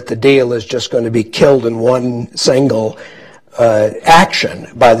unlikely that the deal is just going to be killed in one single action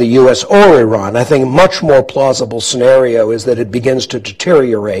by the U.S. or Iran. I think a much more plausible scenario is that it begins to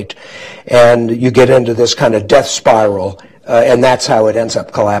deteriorate and you get into this kind of death spiral, and that's how it ends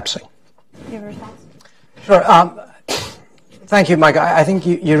up collapsing. You have a response? Sure. Thank you, Mike. I think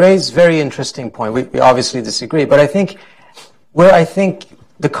you raise a very interesting point. We obviously disagree, but I think where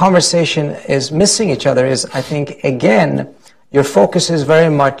the conversation is missing each other is, I think, again, your focus is very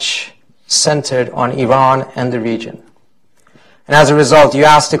much centered on Iran and the region. And as a result, you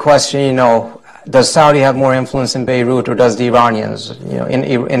ask the question, does Saudi have more influence in Beirut or does the Iranians,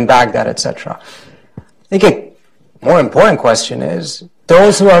 in Baghdad, etc.? I think a more important question is,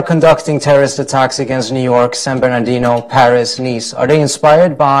 those who are conducting terrorist attacks against New York, San Bernardino, Paris, Nice, are they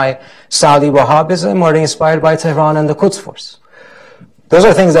inspired by Saudi Wahhabism or are they inspired by Tehran and the Quds Force? Those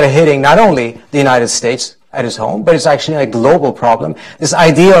are things that are hitting not only the United States at its home, but it's actually a global problem. This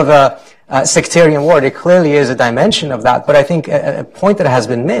idea of a sectarian war, there clearly is a dimension of that, but I think a point that has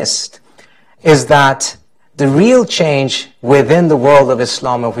been missed is that the real change within the world of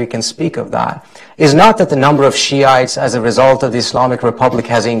Islam, if we can speak of that, is not that the number of Shiites as a result of the Islamic Republic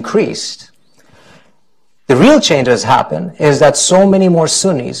has increased. The real change that has happened is that so many more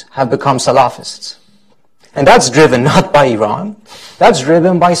Sunnis have become Salafists. And that's driven not by Iran, that's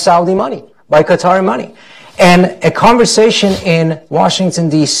driven by Saudi money, by Qatari money. And a conversation in Washington,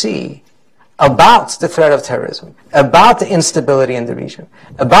 D.C., about the threat of terrorism, about the instability in the region,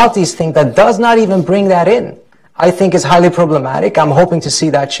 about these things that does not even bring that in, I think is highly problematic. I'm hoping to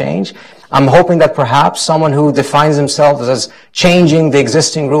see that change. I'm hoping that perhaps someone who defines themselves as changing the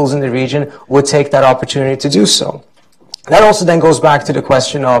existing rules in the region would take that opportunity to do so. That also then goes back to the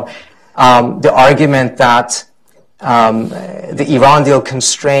question of the argument that the Iran deal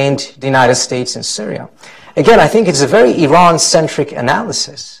constrained the United States in Syria. Again, I think it's a very Iran-centric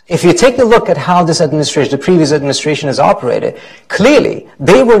analysis. If you take a look at how this administration, the previous administration, has operated, clearly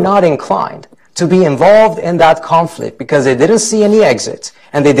they were not inclined to be involved in that conflict because they didn't see any exit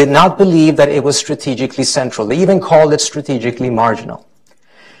and they did not believe that it was strategically central. They even called it strategically marginal.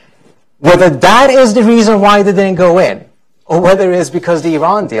 Whether that is the reason why they didn't go in, or whether it is because the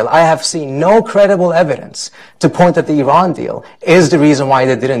Iran deal, I have seen no credible evidence to point that the Iran deal is the reason why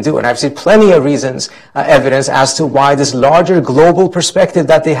they didn't do it. And I've seen plenty of reasons, evidence as to why this larger global perspective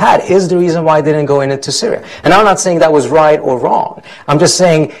that they had is the reason why they didn't go into Syria. And I'm not saying that was right or wrong. I'm just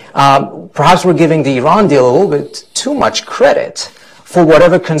saying perhaps we're giving the Iran deal a little bit too much credit for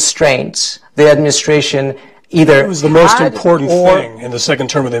whatever constraints the administration either it was the most important thing in the second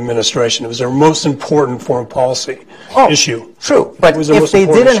term of the administration. It was their most important foreign policy issue. True, but if they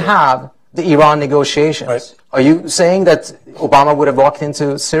didn't have the Iran negotiations, are you saying that Obama would have walked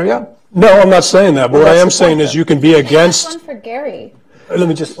into Syria? No, I'm not saying that. But what I am saying is you can be against. One for Gary. Let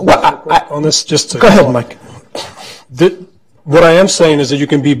me just on this. Just to go ahead, Mike. What I am saying is that you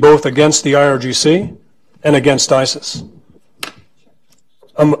can be both against the IRGC and against ISIS.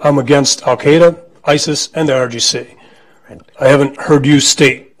 I'm against Al Qaeda, ISIS, and the IRGC. I haven't heard you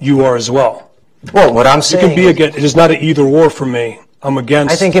state you are as well. Well, what I'm saying you can be against. It is not an either or for me. I'm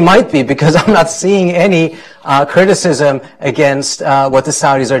against. I think it might be because I'm not seeing any criticism against what the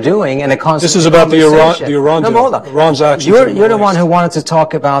Saudis are doing and a constant. This is about the Iran deal. Hold on. Iran's actions. You're the one who wanted to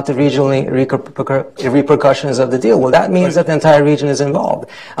talk about the regional repercussions of the deal. Well, that means that the entire region is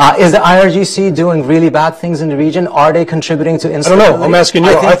involved. Is the IRGC doing really bad things in the region? Are they contributing to instability? I don't know. I'm asking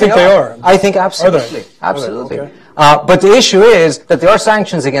you. I think they are. I think absolutely. Absolutely. Okay. But the issue is that there are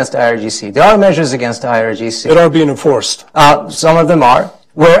sanctions against the IRGC. There are measures against the IRGC. That are being enforced. Some of them are.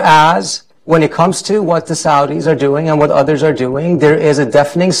 Whereas, when it comes to what the Saudis are doing and what others are doing, there is a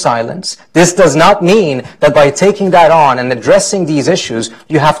deafening silence. This does not mean that by taking that on and addressing these issues,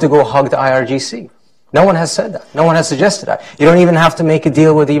 you have to go hug the IRGC. No one has said that. No one has suggested that. You don't even have to make a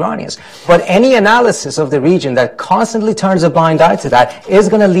deal with the Iranians. But any analysis of the region that constantly turns a blind eye to that is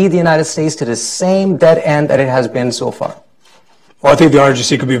going to lead the United States to the same dead end that it has been so far. Well, I think the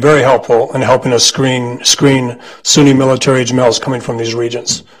IRGC could be very helpful in helping us screen Sunni military-age males coming from these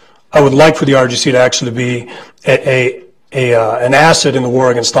regions. I would like for the IRGC to actually be an asset in the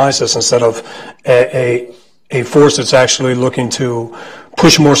war against ISIS instead of a force that's actually looking to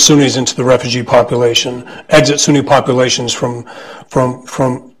push more Sunnis into the refugee population, exit Sunni populations from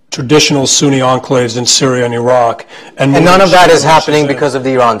traditional Sunni enclaves in Syria and Iraq. And none of that is happening because of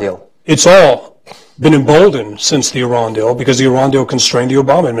the Iran deal. It's all been emboldened since the Iran deal because the Iran deal constrained the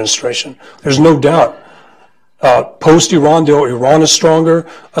Obama administration. There's no doubt. Post-Iran deal, Iran is stronger.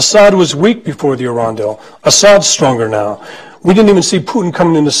 Assad was weak before the Iran deal. Assad's stronger now. We didn't even see Putin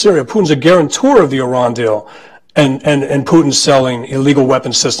coming into Syria. Putin's a guarantor of the Iran deal. And Putin's selling illegal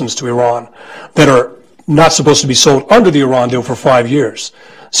weapon systems to Iran that are not supposed to be sold under the Iran deal for 5 years.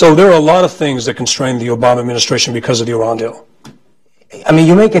 So there are a lot of things that constrain the Obama administration because of the Iran deal. I mean,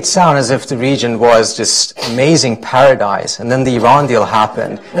 you make it sound as if the region was just amazing paradise, and then the Iran deal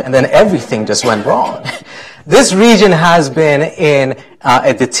happened, and then everything just went wrong. This region has been in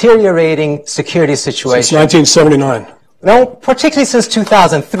a deteriorating security situation. Since 1979. No, particularly since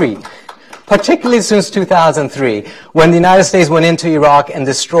 2003. Particularly since 2003, when the United States went into Iraq and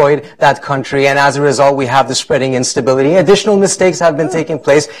destroyed that country, and as a result, we have the spreading instability. Additional mistakes have been taking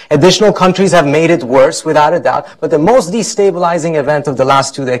place. Additional countries have made it worse, without a doubt. But the most destabilizing event of the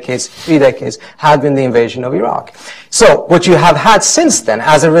last 3 decades, had been the invasion of Iraq. So, what you have had since then,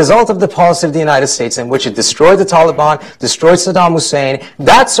 as a result of the policy of the United States, in which it destroyed the Taliban, destroyed Saddam Hussein,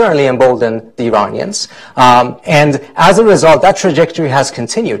 that certainly emboldened the Iranians. And as a result, that trajectory has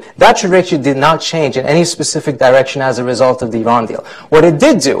continued. That trajectory did not change in any specific direction as a result of the Iran deal. What it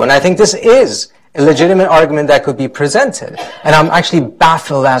did do, and I think this is a legitimate argument that could be presented, and I'm actually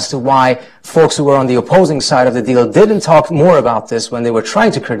baffled as to why folks who were on the opposing side of the deal didn't talk more about this when they were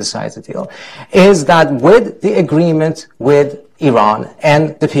trying to criticize the deal, is that with the agreement with Iran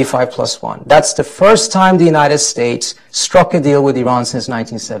and the P5+1, that's the first time the United States struck a deal with Iran since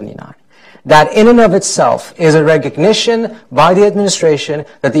 1979. That in and of itself is a recognition by the administration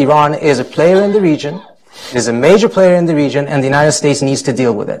that Iran is a player in the region, is a major player in the region, and the United States needs to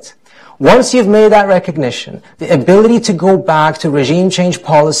deal with it. Once you've made that recognition, the ability to go back to regime change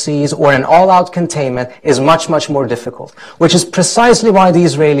policies or an all-out containment is much, much more difficult, which is precisely why the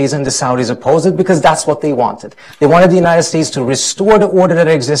Israelis and the Saudis opposed it, because that's what they wanted. They wanted the United States to restore the order that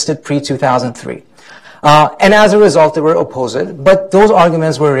existed pre-2003. And as a result, they were opposed. But those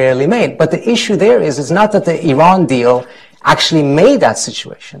arguments were rarely made. But the issue there is, it's not that the Iran deal actually made that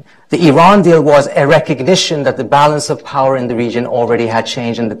situation. The Iran deal was a recognition that the balance of power in the region already had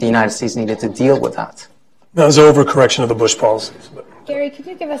changed and that the United States needed to deal with that. That was an overcorrection of the Bush policies. Gary, could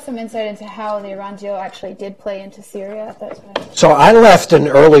you give us some insight into how the Iran deal actually did play into Syria at that time? So I left in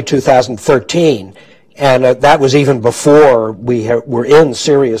early 2013, and that was even before we were in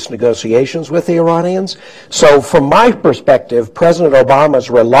serious negotiations with the Iranians. So from my perspective, President Obama's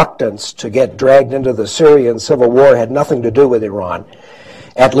reluctance to get dragged into the Syrian civil war had nothing to do with Iran,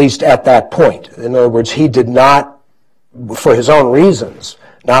 at least at that point. In other words, he did not, for his own reasons,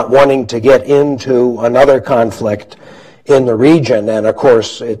 not wanting to get into another conflict in the region. And of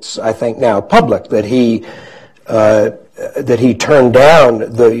course, it's, I think, now public that he turned down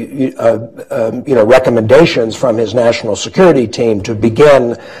the recommendations from his national security team to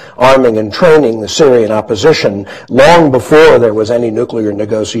begin arming and training the Syrian opposition long before there was any nuclear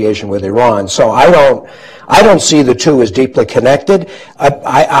negotiation with Iran. So I don't see the two as deeply connected.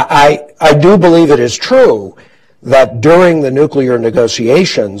 I do believe it is true that during the nuclear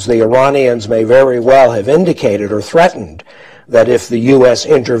negotiations, the Iranians may very well have indicated or threatened that if the U.S.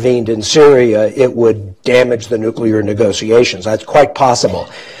 intervened in Syria, it would damage the nuclear negotiations. That's quite possible.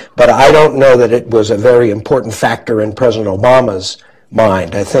 But I don't know that it was a very important factor in President Obama's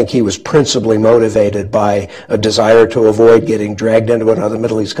mind. I think he was principally motivated by a desire to avoid getting dragged into another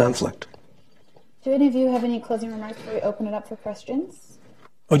Middle East conflict. Do any of you have any closing remarks before we open it up for questions?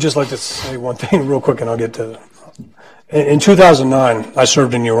 I'd just like to say one thing real quick, and I'll get to... In 2009, I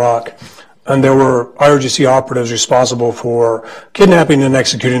served in Iraq, and there were IRGC operatives responsible for kidnapping and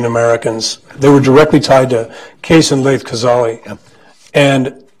executing Americans. They were directly tied to Qais and Laith Khazali. Yep.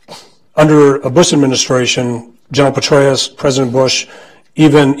 And under a Bush administration, General Petraeus, President Bush,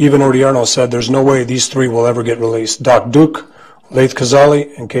 even Odierno said there's no way these three will ever get released. Doc Duke, Laith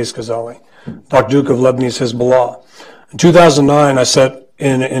Khazali, and Qais Khazali. Doc Duke of Lebanese Hezbollah. In 2009, I sat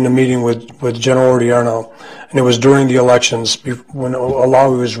in a meeting with General Odierno, and it was during the elections when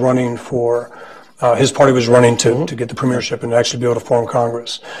Alawi was running for, his party was running to get the premiership and actually be able to form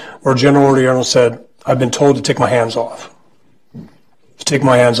Congress, where General Odierno said, I've been told to take my hands off. To take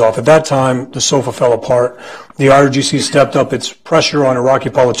my hands off. At that time, the SOFA fell apart. The IRGC stepped up its pressure on Iraqi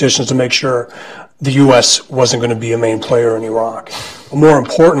politicians to make sure the U.S. wasn't going to be a main player in Iraq. But more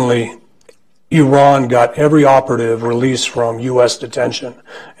importantly, Iran got every operative released from U.S. detention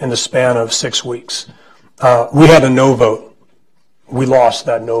in the span of 6 weeks. We had a no vote. We lost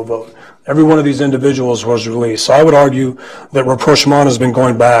that no vote. Every one of these individuals was released. So I would argue that rapprochement has been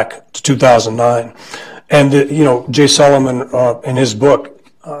going back to 2009. And, Jay Solomon in his book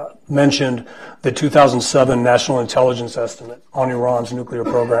mentioned the 2007 National Intelligence Estimate on Iran's nuclear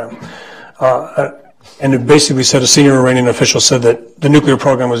program. And it basically said, a senior Iranian official said that the nuclear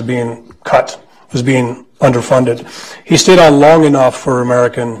program was being cut, was being underfunded. He stayed on long enough for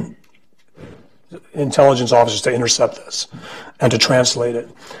American intelligence officers to intercept this and to translate it.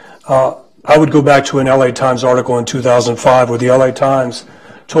 I would go back to an LA Times article in 2005 where the LA Times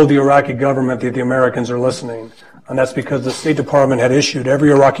told the Iraqi government that the Americans are listening. And that's because the State Department had issued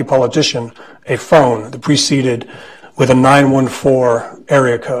every Iraqi politician a phone that preceded with a 914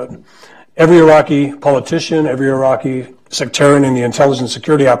 area code. Every Iraqi politician, every Iraqi sectarian in the intelligence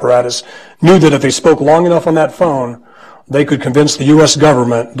security apparatus knew that if they spoke long enough on that phone, they could convince the U.S.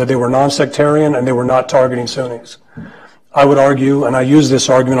 government that they were non-sectarian and they were not targeting Sunnis. I would argue, and I used this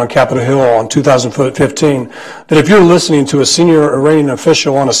argument on Capitol Hill in 2015, that if you're listening to a senior Iranian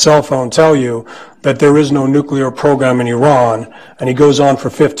official on a cell phone tell you that there is no nuclear program in Iran, and he goes on for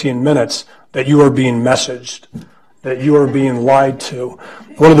 15 minutes, that you are being messaged, that you are being lied to.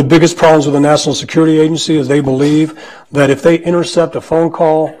 One of the biggest problems with the National Security Agency is they believe that if they intercept a phone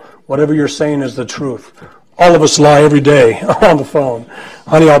call, whatever you're saying is the truth. All of us lie every day on the phone.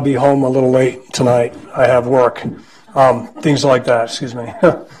 Honey, I'll be home a little late tonight. I have work. Things like that, excuse me.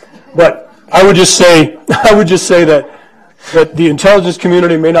 But I would just say that the intelligence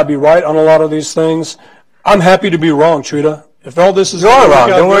community may not be right on a lot of these things. I'm happy to be wrong, Trita. If all this is wrong,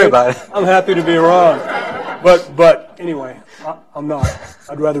 don't worry about it. I'm happy to be wrong. But anyway, I'm not.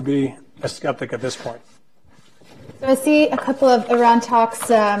 I'd rather be a skeptic at this point. So I see a couple of Iran Talks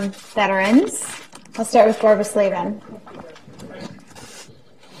veterans. I'll start with Barbara Slavin.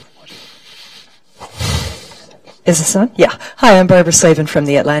 Is this on? Yeah. Hi, I'm Barbara Slavin from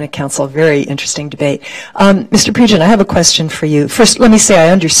the Atlantic Council. Very interesting debate. Mr. Pregent, I have a question for you. First, let me say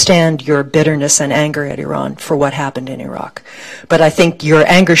I understand your bitterness and anger at Iran for what happened in Iraq. But I think your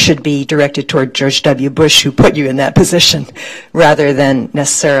anger should be directed toward George W. Bush, who put you in that position, rather than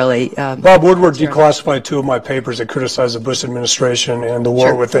necessarily... Bob Woodward declassified 2 of my papers that criticized the Bush administration and the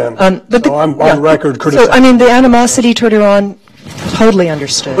war within. So I'm on record criticizing. So, I mean, the animosity toward Iran... Totally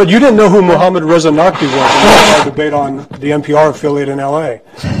understood. But you didn't know who Mohammad Reza Naqvi was in our debate on the NPR affiliate in L.A.,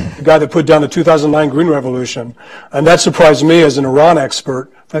 the guy that put down the 2009 Green Revolution. And that surprised me as an Iran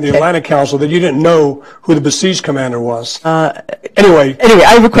expert from the Atlantic Council that you didn't know who the besieged commander was. Anyway,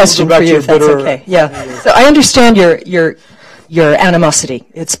 I have a question for you, if that's okay. Yeah. So I understand your animosity.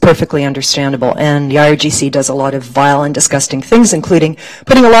 It's perfectly understandable. And the IRGC does a lot of vile and disgusting things, including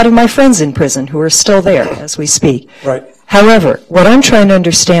putting a lot of my friends in prison who are still there as we speak. Right. However, what I'm trying to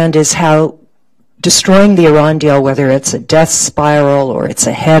understand is how destroying the Iran deal, whether it's a death spiral or it's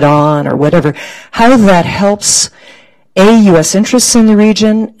a head-on or whatever, how that helps, U.S. interests in the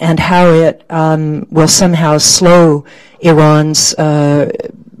region and how it will somehow slow Iran's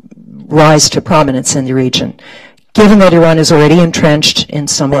rise to prominence in the region. Given that Iran is already entrenched in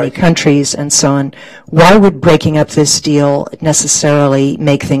so many countries and so on, why would breaking up this deal necessarily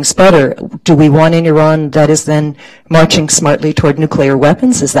make things better? Do we want an Iran that is then marching smartly toward nuclear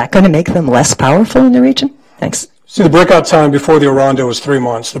weapons? Is that going to make them less powerful in the region? Thanks. See, the breakout time before the Iran deal was 3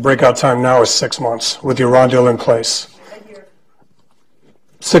 months. The breakout time now is 6 months with the Iran deal in place.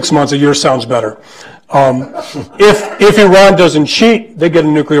 6 months, a year sounds better. If Iran doesn't cheat, they get a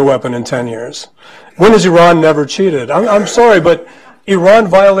nuclear weapon in 10 years. When has Iran never cheated? I'm sorry, but Iran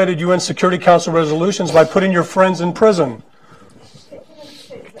violated UN Security Council resolutions by putting your friends in prison.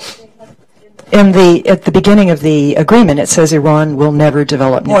 At the beginning of the agreement, it says Iran will never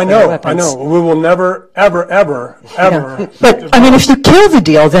develop nuclear weapons. I know. We will never, ever. But I mean, if you kill the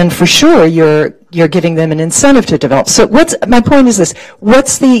deal, then for sure you're giving them an incentive to develop. So my point is this: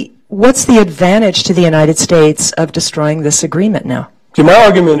 what's the advantage to the United States of destroying this agreement now? See, my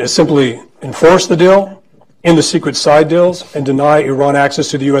argument is simply enforce the deal in the secret side deals and deny Iran access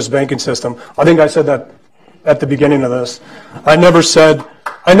to the U.S. banking system. I think I said that at the beginning of this. I never said,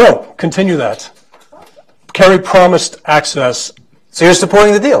 I know, continue that. Kerry promised access. So you're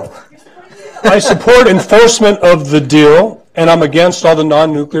supporting the deal? I support enforcement of the deal, and I'm against all the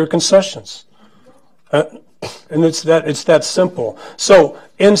non-nuclear concessions. And it's that simple. So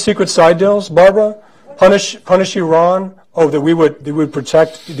in secret side deals, Barbara, punish Iran. Oh, that we would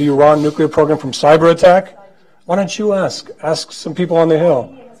protect the Iran nuclear program from cyber attack? Why don't you ask? Ask some people on the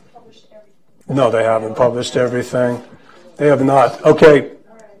Hill. No, they haven't published everything. They have not. Okay,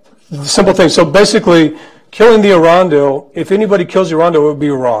 simple thing. So basically, killing the Iran deal, if anybody kills the Iran deal, it would be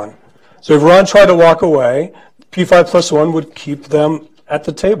Iran. So if Iran tried to walk away, P5+1 would keep them at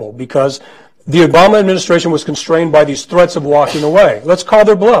the table because the Obama administration was constrained by these threats of walking away. Let's call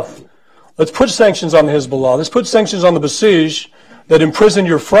their bluff. Let's put sanctions on the Hezbollah. Let's put sanctions on the Besieged that imprison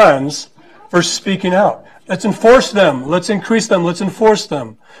your friends for speaking out. Let's enforce them. Let's increase them. Let's enforce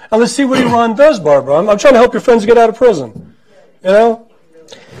them. And let's see what Iran does, Barbara. I'm trying to help your friends get out of prison. You know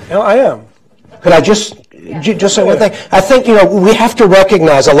I am. Could I just say one thing? I think, we have to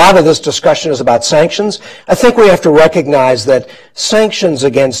recognize a lot of this discussion is about sanctions. I think we have to recognize that sanctions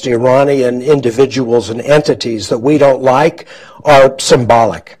against Iranian individuals and entities that we don't like are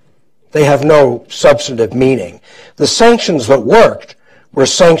symbolic. They have no substantive meaning. The sanctions that worked were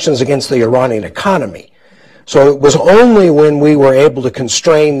sanctions against the Iranian economy. So it was only when we were able to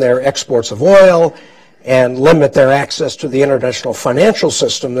constrain their exports of oil and limit their access to the international financial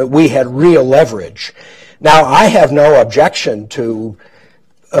system that we had real leverage. Now, I have no objection to,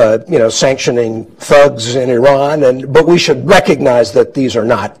 sanctioning thugs in Iran, but we should recognize that these are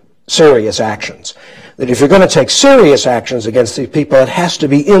not serious actions. That if you're going to take serious actions against these people, it has to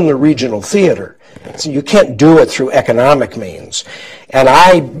be in the regional theater. So you can't do it through economic means. And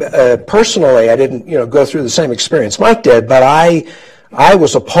I personally, I didn't, go through the same experience Mike did, but I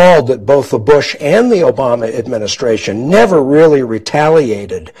was appalled that both the Bush and the Obama administration never really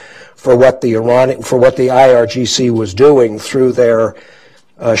retaliated for what the IRGC was doing through their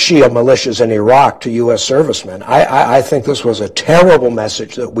Shia militias in Iraq to U.S. servicemen. I think this was a terrible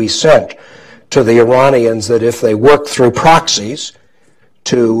message that we sent to the Iranians that if they worked through proxies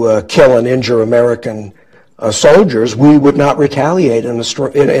to kill and injure American soldiers, we would not retaliate in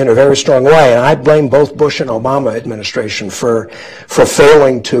a very strong way. And I blame both Bush and Obama administration for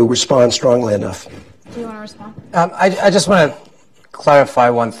failing to respond strongly enough. Do you want to respond? I just want to clarify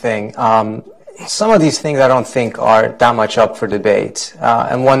one thing. some of these things I don't think are that much up for debate.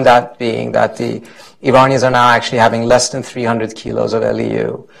 And one that being that the Iranians are now actually having less than 300 kilos of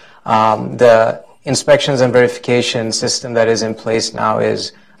LEU. The inspections and verification system that is in place now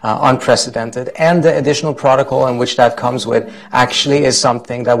is unprecedented, and the additional protocol in which that comes with actually is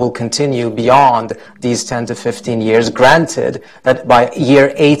something that will continue beyond these 10 to 15 years, granted that by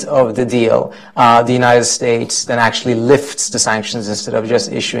year 8 of the deal, the United States then actually lifts the sanctions instead of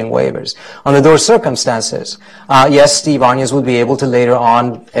just issuing waivers. Under those circumstances, yes, the Iranians will be able to later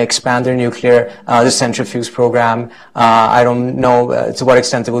on expand their nuclear, the centrifuge program. I don't know to what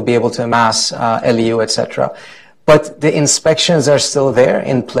extent they will be able to amass LEU, etc. But the inspections are still there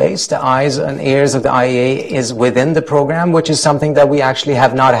in place. The eyes and ears of the IAEA is within the program, which is something that we actually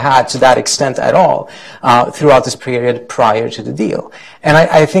have not had to that extent at all throughout this period prior to the deal. And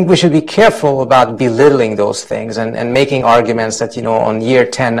I think we should be careful about belittling those things and making arguments that, you know, on year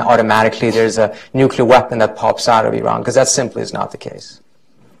 10 automatically there's a nuclear weapon that pops out of Iran, because that simply is not the case.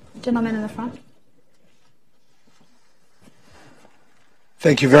 Gentleman in the front.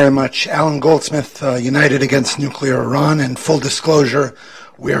 Thank you very much. Alan Goldsmith, United Against Nuclear Iran. And full disclosure,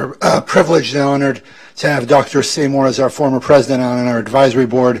 we are privileged and honored to have Dr. Samore as our former president on our advisory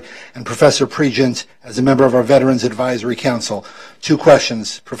board and Professor Pregent as a member of our Veterans Advisory Council. 2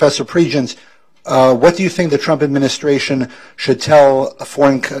 questions. Professor Pregent, what do you think the Trump administration should tell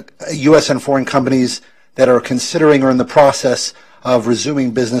U.S. and foreign companies that are considering or in the process of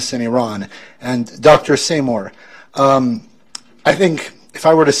resuming business in Iran? And Dr. Samore, I think if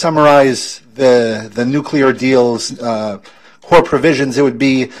I were to summarize the nuclear deal's core provisions, it would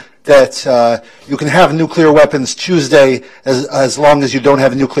be that you can have nuclear weapons Tuesday as long as you don't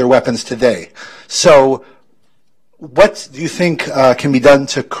have nuclear weapons today. So what do you think can be done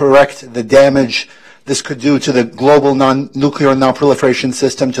to correct the damage this could do to the global nuclear non-proliferation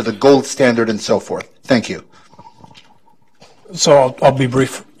system, to the gold standard, and so forth? Thank you. So I'll be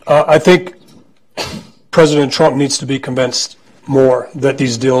brief. I think President Trump needs to be convinced more that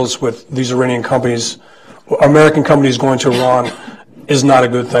these deals with these Iranian companies, American companies going to Iran, is not a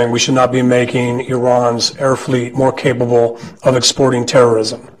good thing. We should not be making Iran's air fleet more capable of exporting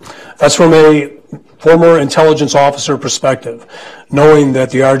terrorism. That's from a former intelligence officer perspective, knowing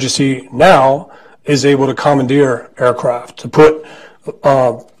that the RGC now is able to commandeer aircraft, to put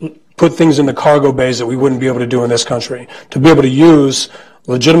things in the cargo bays that we wouldn't be able to do in this country, to be able to use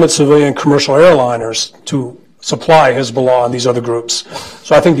legitimate civilian commercial airliners to supply Hezbollah and these other groups.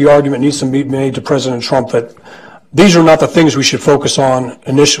 So I think the argument needs to be made to President Trump that these are not the things we should focus on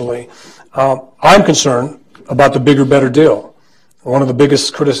initially. I'm concerned about the bigger, better deal. One of the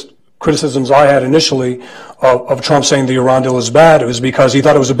biggest criticisms I had initially of Trump saying the Iran deal is bad, it was because he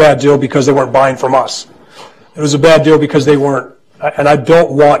thought it was a bad deal because they weren't buying from us. It was a bad deal because they weren't, and I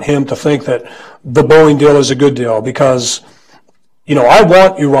don't want him to think that the Boeing deal is a good deal, because you know, I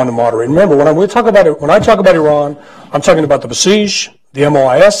want Iran to moderate. Remember, when I talk about Iran, I'm talking about the Basij, the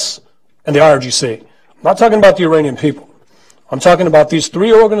MOIS, and the IRGC. I'm not talking about the Iranian people. I'm talking about these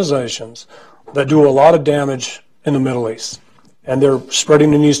 3 organizations that do a lot of damage in the Middle East. And they're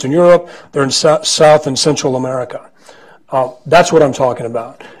spreading in Eastern Europe. They're in South and Central America. That's what I'm talking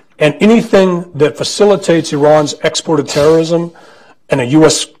about. And anything that facilitates Iran's export of terrorism and a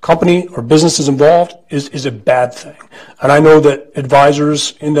U.S. company or businesses involved is a bad thing. And I know that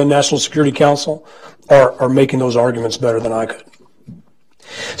advisors in the National Security Council are making those arguments better than I could.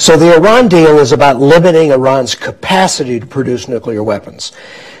 So the Iran deal is about limiting Iran's capacity to produce nuclear weapons.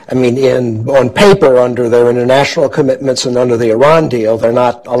 I mean, on paper, under their international commitments and under the Iran deal, they're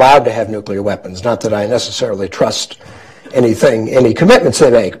not allowed to have nuclear weapons. Not that I necessarily trust any commitments they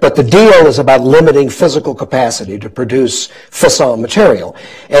make, but the deal is about limiting physical capacity to produce fissile material,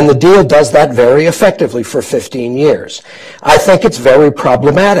 and the deal does that very effectively for 15 years. I think it's very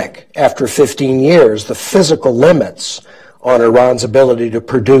problematic after 15 years, the physical limits on Iran's ability to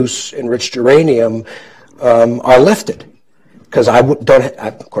produce enriched uranium are lifted. Because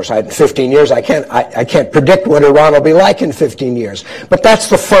of course, in 15 years, I can't predict what Iran will be like in 15 years, but that's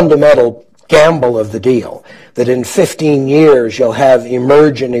the fundamental gamble of the deal, that in 15 years you'll have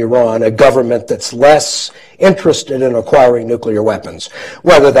emerge in Iran a government that's less interested in acquiring nuclear weapons.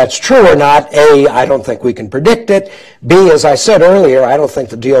 Whether that's true or not, A, I don't think we can predict it. B, as I said earlier, I don't think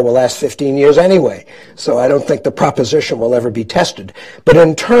the deal will last 15 years anyway, so I don't think the proposition will ever be tested. But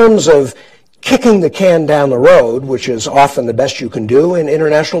in terms of kicking the can down the road, which is often the best you can do in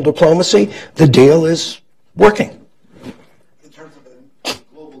international diplomacy, the deal is working.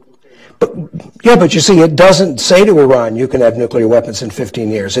 But you see, it doesn't say to Iran, you can have nuclear weapons in 15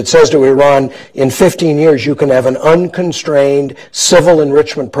 years. It says to Iran, in 15 years, you can have an unconstrained civil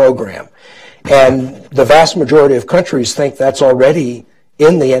enrichment program. And the vast majority of countries think that's already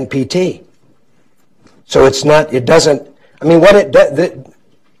in the NPT. So it's not, it doesn't, I mean, what it does,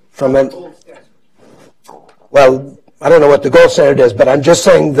 from an, well, I don't know what the gold standard is, but I'm just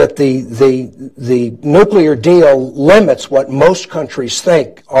saying that the nuclear deal limits what most countries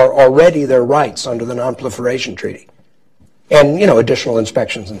think are already their rights under the Non-Proliferation Treaty. And, you know, additional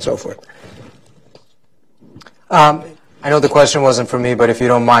inspections and so forth. I know the question wasn't for me, but if you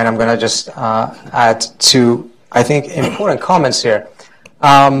don't mind, I'm going to just add two, I think, important comments here.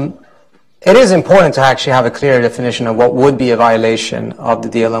 It is important to actually have a clear definition of what would be a violation of the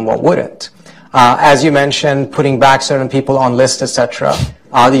deal and what wouldn't. As you mentioned, putting back certain people on lists, etc.,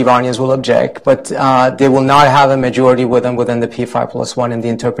 the Iranians will object, but they will not have a majority with them within the P5+1 in the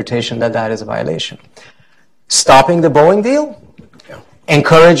interpretation that that is a violation. Stopping the Boeing deal,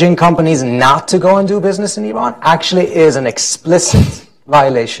 encouraging companies not to go and do business in Iran actually is an explicit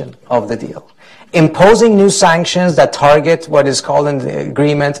violation of the deal. Imposing new sanctions that target what is called in the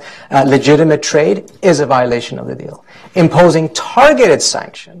agreement legitimate trade is a violation of the deal. Imposing targeted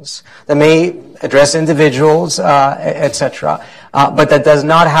sanctions that may address individuals, etc., but that does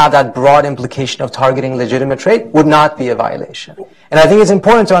not have that broad implication of targeting legitimate trade would not be a violation. And I think it's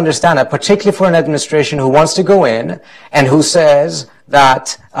important to understand that, particularly for an administration who wants to go in and who says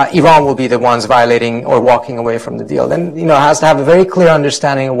that Iran will be the ones violating or walking away from the deal. Then, you know, has to have a very clear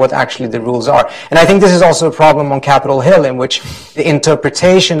understanding of what actually the rules are. And I think this is also a problem on Capitol Hill, in which the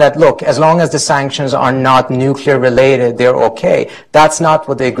interpretation that, look, as long as the sanctions are not nuclear related, they're okay. That's not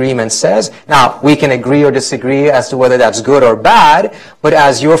what the agreement says. Now, we can agree or disagree as to whether that's good or bad, but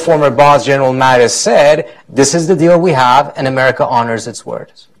as your former boss, General Mattis, said, this is the deal we have, and America honors its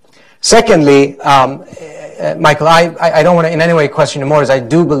words. Secondly, Michael, I don't want to in any way question you more, as I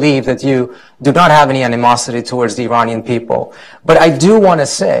do believe that you do not have any animosity towards the Iranian people. But I do want to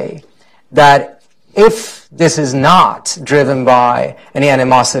say that if this is not driven by any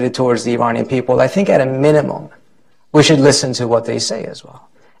animosity towards the Iranian people, I think at a minimum, we should listen to what they say as well.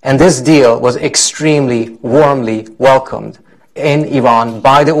 And this deal was extremely warmly welcomed in Iran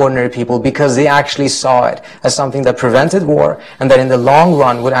by the ordinary people, because they actually saw it as something that prevented war and that in the long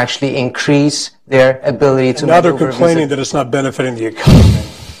run would actually increase their ability to... And now they're complaining that it's not benefiting the economy.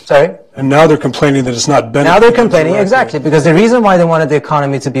 Sorry? And now they're complaining that it's not benefiting. Now they're complaining, exactly, because the reason why they wanted the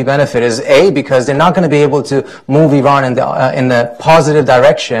economy to be benefited is A, because they're not going to be able to move Iran in the positive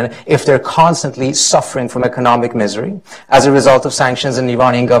direction if they're constantly suffering from economic misery as a result of sanctions and the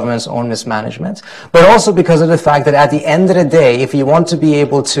Iranian government's own mismanagement, but also because of the fact that at the end of the day, if you want to be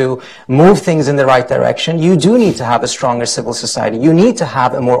able to move things in the right direction, you do need to have a stronger civil society. You need to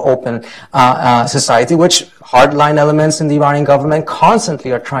have a more open society, which hardline elements in the Iranian government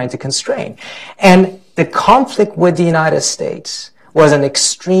constantly are trying to constrain. And the conflict with the United States was an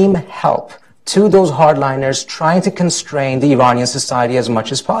extreme help to those hardliners trying to constrain the Iranian society as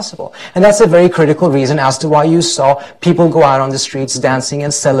much as possible. And that's a very critical reason as to why you saw people go out on the streets dancing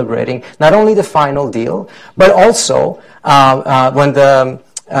and celebrating not only the final deal, but also when the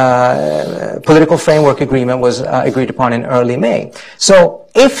political framework agreement was agreed upon in early May. So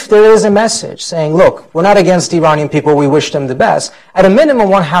if there is a message saying, look, we're not against the Iranian people, we wish them the best, at a minimum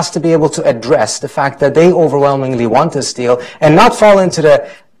one has to be able to address the fact that they overwhelmingly want this deal and not fall into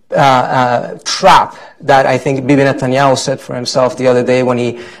the trap that I think Bibi Netanyahu set for himself the other day when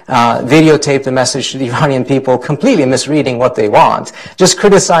he videotaped the message to the Iranian people, completely misreading what they want. Just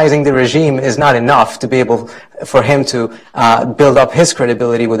criticizing the regime is not enough to be able for him to build up his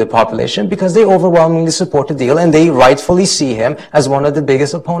credibility with the population, because they overwhelmingly support the deal and they rightfully see him as one of the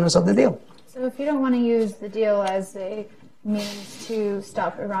biggest opponents of the deal. So if you don't want to use the deal as a means to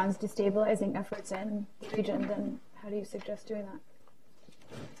stop Iran's destabilizing efforts in the region, then how do you suggest doing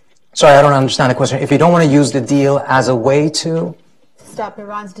that? Sorry, I don't understand the question. If you don't want to use the deal as a way to stop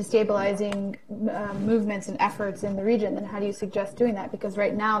Iran's destabilizing movements and efforts in the region, then how do you suggest doing that? Because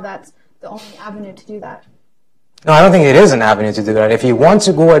right now that's the only avenue to do that. No, I don't think it is an avenue to do that. If you want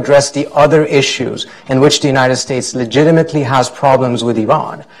to go address the other issues in which the United States legitimately has problems with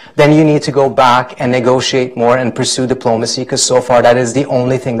Iran, then you need to go back and negotiate more and pursue diplomacy, because so far that is the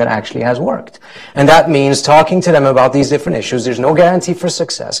only thing that actually has worked. And that means talking to them about these different issues. There's no guarantee for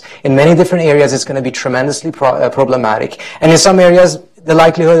success. In many different areas, it's going to be tremendously problematic. And in some areas, the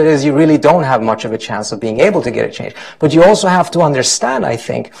likelihood is you really don't have much of a chance of being able to get a change. But you also have to understand, I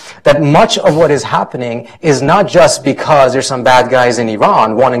think, that much of what is happening is not just because there's some bad guys in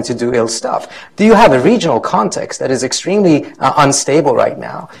Iran wanting to do ill stuff. Do you have a regional context that is extremely unstable right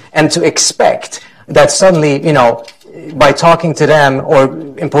now? And to expect that suddenly, you know, by talking to them or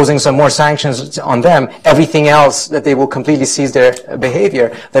imposing some more sanctions on them, everything else that they will completely cease their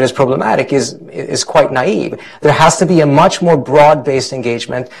behavior that is problematic is quite naive. There has to be a much more broad-based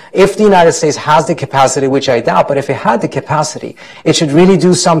engagement. If the United States has the capacity, which I doubt, but if it had the capacity, it should really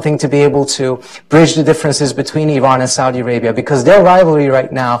do something to be able to bridge the differences between Iran and Saudi Arabia, because their rivalry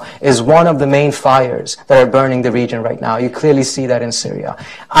right now is one of the main fires that are burning the region right now. You clearly see that in Syria.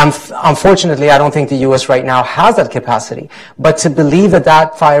 Unfortunately, I don't think the U.S. right now has that capacity, but to believe that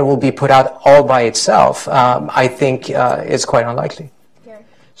that fire will be put out all by itself, I think is quite unlikely.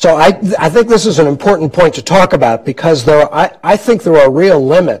 So I think this is an important point to talk about, because I think there are real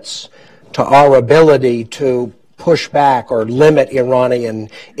limits to our ability to push back or limit Iranian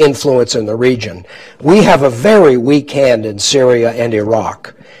influence in the region. We have a very weak hand in Syria and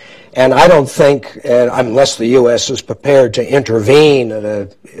Iraq. And I don't think, unless the U.S. is prepared to intervene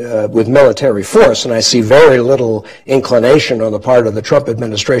with military force, and I see very little inclination on the part of the Trump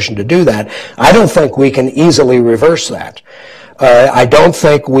administration to do that, I don't think we can easily reverse that. I don't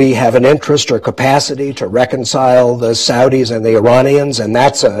think we have an interest or capacity to reconcile the Saudis and the Iranians, and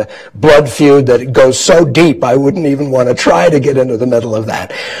that's a blood feud that goes so deep I wouldn't even want to try to get into the middle of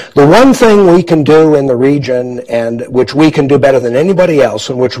that. The one thing we can do in the region, and which we can do better than anybody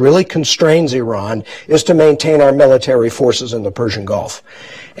else, and which really constrains Iran, is to maintain our military forces in the Persian Gulf.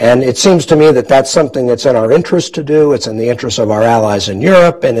 And it seems to me that that's something that's in our interest to do. It's in the interest of our allies in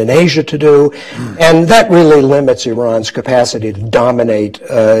Europe and in Asia to do. And that really limits Iran's capacity to dominate,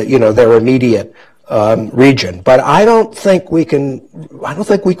 their immediate region. But I don't think we can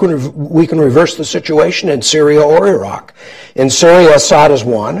reverse the situation in Syria or Iraq. In Syria, Assad has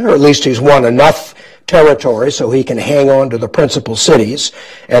won, or at least he's won enough territory so he can hang on to the principal cities,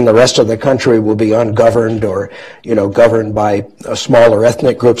 and the rest of the country will be ungoverned or, governed by smaller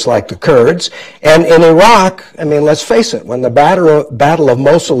ethnic groups like the Kurds. And in Iraq, let's face it, when the Battle of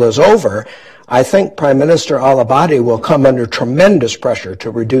Mosul is over, I think Prime Minister al-Abadi will come under tremendous pressure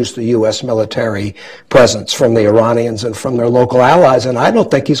to reduce the U.S. military presence from the Iranians and from their local allies, and I don't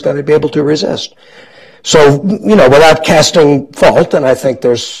think he's going to be able to resist. So, without casting fault, and I think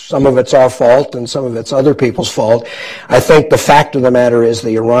there's some of it's our fault and some of it's other people's fault, I think the fact of the matter is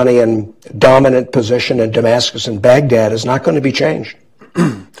the Iranian dominant position in Damascus and Baghdad is not going to be changed.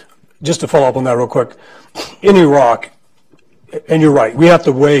 Just to follow up on that real quick, in Iraq, and you're right, we have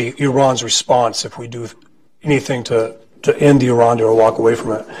to weigh Iran's response if we do anything to end the Iran deal or walk away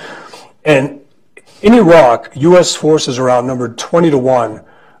from it. And in Iraq, U.S. forces are outnumbered 20-1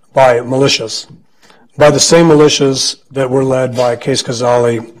 by militias, by the same militias that were led by Qais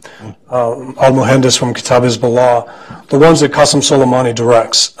Khazali, al-Muhandis from Kitab Hezbollah, the ones that Qasem Soleimani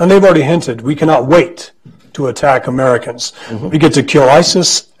directs. And they've already hinted, we cannot wait to attack Americans. We get to kill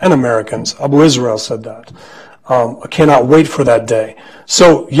ISIS and Americans. Abu Israel said that. I cannot wait for that day.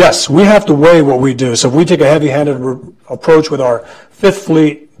 So, yes, we have to weigh what we do. So if we take a heavy-handed approach with our Fifth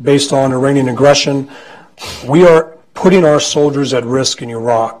Fleet based on Iranian aggression, we are putting our soldiers at risk in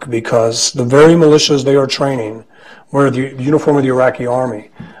Iraq, because the very militias they are training wear the uniform of the Iraqi army.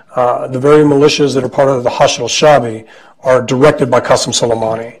 The very militias that are part of the Hashd al-Shabi are directed by Qasem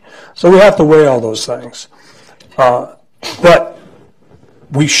Soleimani. So we have to weigh all those things. But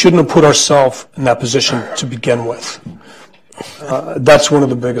we shouldn't have put ourselves in that position to begin with. That's one of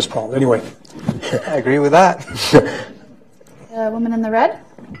the biggest problems. Anyway. I agree with that. The woman in the red.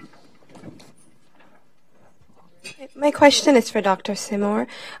 My question is for Dr. Samore.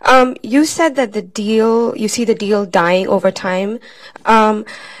 You said that you see the deal dying over time.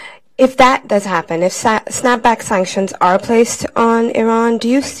 If that does happen, if snapback sanctions are placed on Iran, do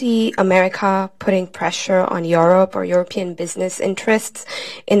you see America putting pressure on Europe or European business interests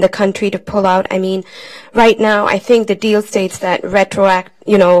in the country to pull out? Right now, I think the deal states that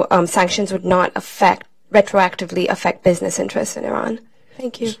sanctions would not retroactively affect business interests in Iran.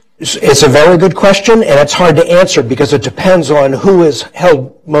 Thank you. It's a very good question, and it's hard to answer because it depends on who is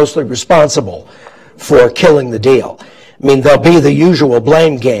held mostly responsible for killing the deal. There'll be the usual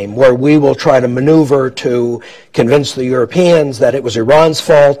blame game where we will try to maneuver to convince the Europeans that it was Iran's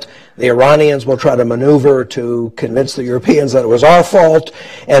fault. The Iranians will try to maneuver to convince the Europeans that it was our fault.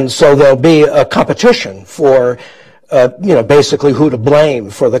 And so there'll be a competition for, basically who to blame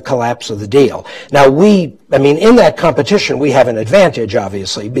for the collapse of the deal. Now, we I mean, in that competition, we have an advantage,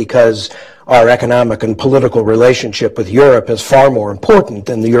 obviously, because our economic and political relationship with Europe is far more important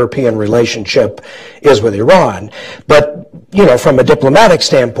than the European relationship is with Iran. But, you know, from a diplomatic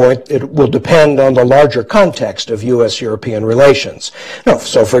standpoint, it will depend on the larger context of U.S.-European relations. No,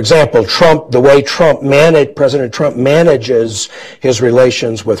 so, for example, Trump, the way President Trump manages his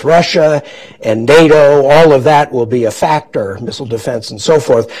relations with Russia and NATO, all of that will be a factor, missile defense and so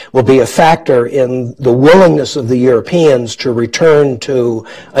forth, will be a factor in the willingness of the Europeans to return to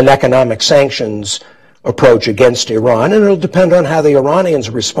an economic sanctions approach against Iran, and it'll depend on how the Iranians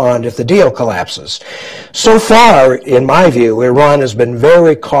respond if the deal collapses. So far, in my view, Iran has been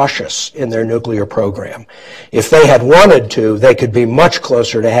very cautious in their nuclear program. If they had wanted to, they could be much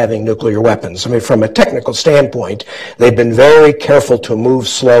closer to having nuclear weapons. I mean, from a technical standpoint, they've been very careful to move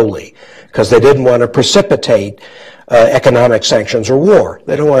slowly because they didn't want to precipitate economic sanctions or war.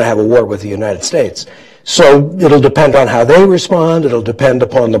 They don't want to have a war with the United States. So it'll depend on how they respond. It'll depend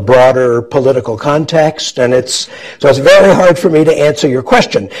upon the broader political context, and it's very hard for me to answer your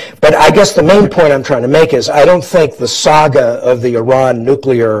question. But I guess the main point I'm trying to make is I don't think the saga of the Iran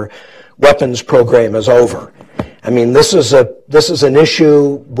nuclear weapons program is over. I mean, this is an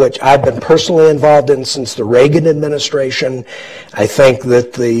issue which I've been personally involved in since the Reagan administration. I think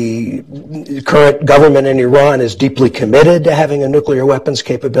that the current government in Iran is deeply committed to having a nuclear weapons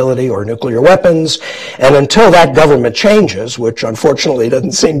capability or nuclear weapons. And until that government changes, which unfortunately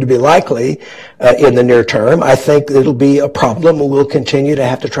doesn't seem to be likely in the near term, I think it'll be a problem we'll continue to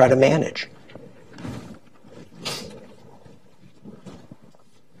have to try to manage.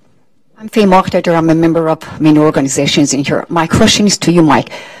 I'm Faye Mokhtar. I'm a member of many organizations in here. My question is to you, Mike.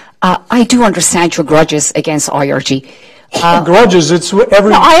 I do understand your grudges against IRG. Grudges, it's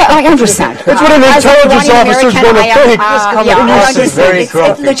every... No, I understand. It's what an intelligence officer is going to think.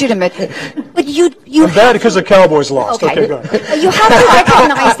 It's legitimate. But you I'm bad because the Cowboys lost. Okay, go ahead. You have to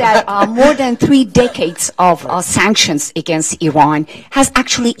recognize that more than 3 decades of sanctions against Iran has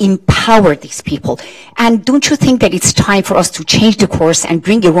actually empowered these people. And don't you think that it's time for us to change the course and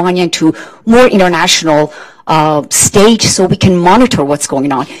bring Iranian to more international stage so we can monitor what's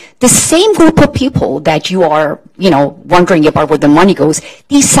going on? The same group of people that you are, wondering about where the money goes,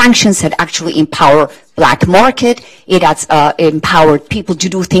 these sanctions have actually empowered black market. It has empowered people to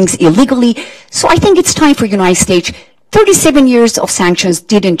do things illegally. So I think it's time for United States. 37 years of sanctions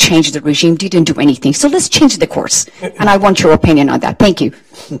didn't change the regime, didn't do anything. So let's change the course. And I want your opinion on that. Thank you.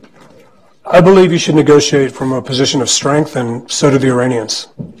 I believe you should negotiate from a position of strength, and so do the Iranians.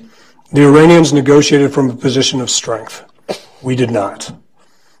 The Iranians negotiated from a position of strength. We did not.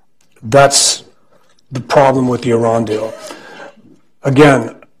 That's the problem with the Iran deal.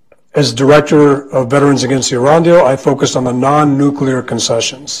 Again, as director of Veterans Against the Iran deal, I focused on the non-nuclear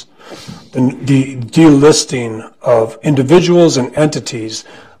concessions, the delisting of individuals and entities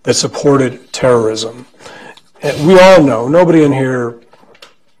that supported terrorism. And we all know, nobody in here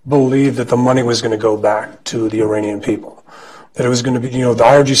believed that the money was going to go back to the Iranian people. That it was going to be, the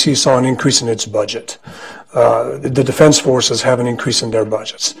IRGC saw an increase in its budget. The defense forces have an increase in their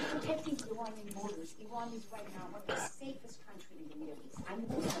budgets. Protecting Iranian borders. Iran is right now one of the safest countries in the Middle East. And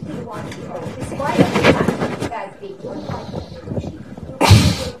most of the Iranians, despite the fact that they don't like the regime, they're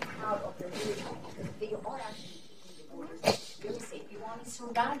very proud of their military because they are actually keeping the borders very safe. Iran is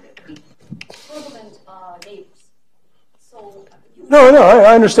surrounded with turbulent neighbors. So, No,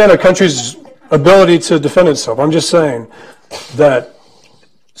 I understand a country's ability to defend itself. I'm just saying that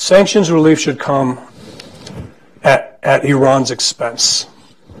sanctions relief should come at Iran's expense.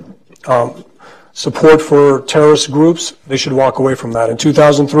 Support for terrorist groups, they should walk away from that. In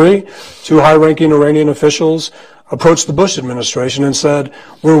 2003, 2 high-ranking Iranian officials approached the Bush administration and said,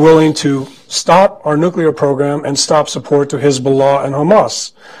 we're willing to stop our nuclear program and stop support to Hezbollah and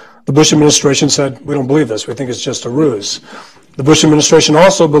Hamas. The Bush administration said, we don't believe this. We think it's just a ruse. The Bush administration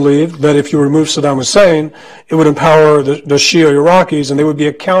also believed that if you remove Saddam Hussein, it would empower the Shia Iraqis and they would be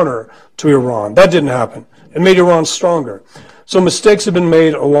a counter to Iran. That didn't happen. It made Iran stronger. So mistakes have been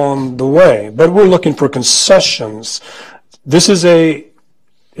made along the way, but we're looking for concessions.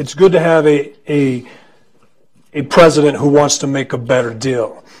 It's good to have a president who wants to make a better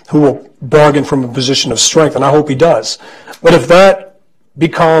deal, who will bargain from a position of strength, and I hope he does. But if that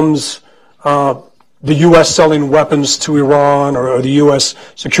becomes the U.S. selling weapons to Iran or the U.S.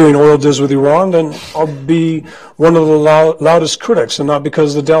 securing oil deals with Iran, then I'll be one of the loudest critics, and not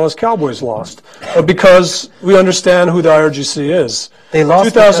because the Dallas Cowboys lost, but because we understand who the IRGC is. They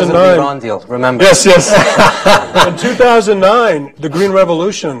lost because of the Iran deal, remember? Yes. In 2009, the Green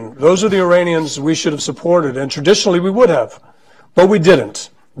Revolution, those are the Iranians we should have supported, and traditionally we would have, but we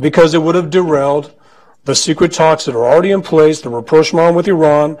didn't, because it would have derailed the secret talks that are already in place, the rapprochement with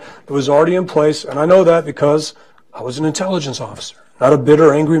Iran that was already in place, and I know that because I was an intelligence officer, not a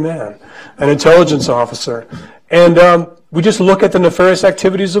bitter, angry man, an intelligence officer. And we just look at the nefarious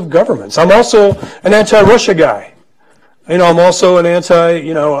activities of governments. I'm also an anti-Russia guy. I'm also an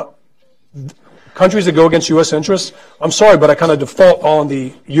countries that go against U.S. interests. I'm sorry, but I kind of default on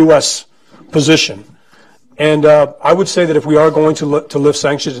the U.S. position. And I would say that if we are going to lift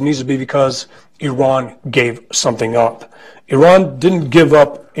sanctions, it needs to be because Iran gave something up. Iran didn't give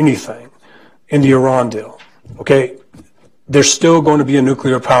up anything in the Iran deal. Okay? There's still going to be a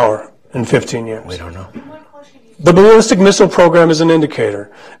nuclear power in 15 years. We don't know. The ballistic missile program is an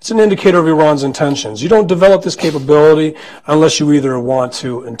indicator. It's an indicator of Iran's intentions. You don't develop this capability unless you either want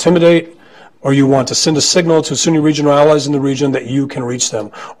to intimidate or you want to send a signal to Sunni regional allies in the region that you can reach them,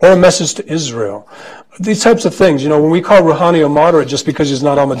 or a message to Israel. These types of things, when we call Rouhani a moderate just because he's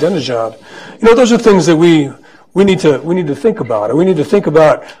not Ahmadinejad, those are things that we need to think about. We need to think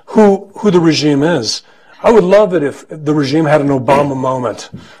about who the regime is. I would love it if the regime had an Obama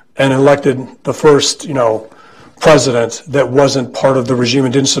moment and elected the first, president that wasn't part of the regime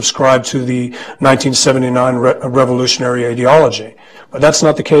and didn't subscribe to the 1979 revolutionary ideology. But that's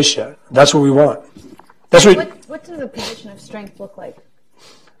not the case yet. That's what we want. What does the position of strength look like?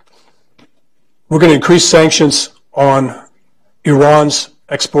 We're going to increase sanctions on Iran's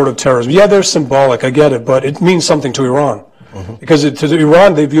export of terrorism. Yeah, they're symbolic. I get it, but it means something to Iran. Mm-hmm. Because to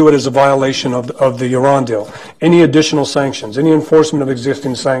Iran, they view it as a violation of the Iran deal. Any additional sanctions, any enforcement of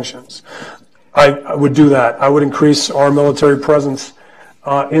existing sanctions, I would do that. I would increase our military presence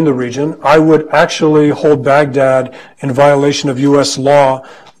in the region. I would actually hold Baghdad in violation of U.S. law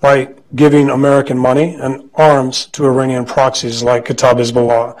by giving American money and arms to Iranian proxies like Kataib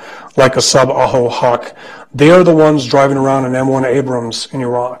Hezbollah, like Asab Ahol-Haq. They are the ones driving around in M1 Abrams in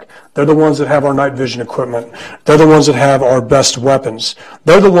Iraq. They're the ones that have our night vision equipment. They're the ones that have our best weapons.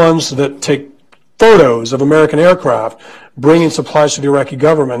 They're the ones that take photos of American aircraft bringing supplies to the Iraqi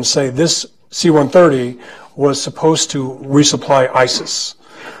government and say this C-130 was supposed to resupply ISIS.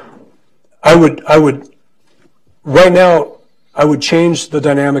 Right now, I would change the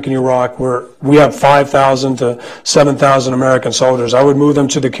dynamic in Iraq where we have 5,000 to 7,000 American soldiers. I would move them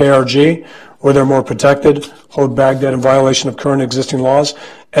to the KRG where they're more protected, hold Baghdad in violation of current existing laws,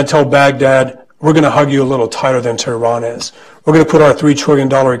 and tell Baghdad, we're going to hug you a little tighter than Tehran is. We're going to put our $3 trillion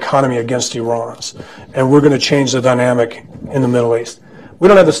economy against Iran's, and we're going to change the dynamic in the Middle East. We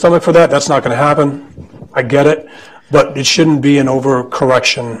don't have the stomach for that. That's not going to happen. I get it. But it shouldn't be an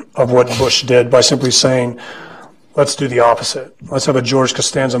overcorrection of what Bush did by simply saying, let's do the opposite. Let's have a George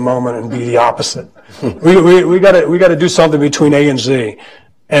Costanza moment and be the opposite. We got to do something between A and Z.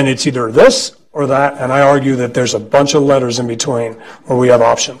 And it's either this or that. And I argue that there's a bunch of letters in between where we have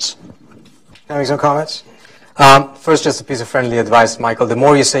options. Can I make some comments? First, just a piece of friendly advice, Michael. The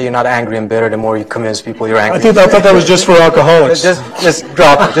more you say you're not angry and bitter, the more you convince people you're angry. I thought that was just for alcoholics. Just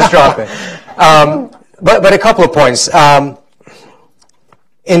drop it. Just drop it. But a couple of points.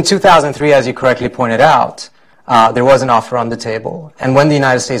 In 2003, as you correctly pointed out, there was an offer on the table. And when the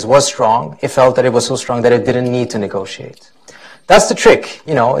United States was strong, it felt that it was so strong that it didn't need to negotiate. That's the trick.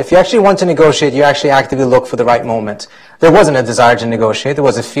 If you actually want to negotiate, you actually actively look for the right moment. There wasn't a desire to negotiate. There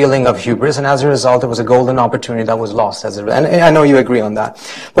was a feeling of hubris, and as a result, there was a golden opportunity that was lost. And I know you agree on that.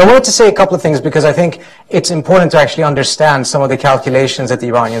 But I wanted to say a couple of things because I think it's important to actually understand some of the calculations that the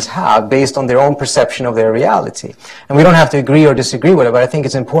Iranians have based on their own perception of their reality. And we don't have to agree or disagree with it, but I think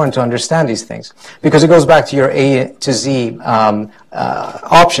it's important to understand these things because it goes back to your A to Z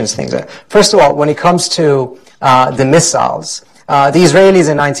options things. First of all, when it comes to the missiles, the Israelis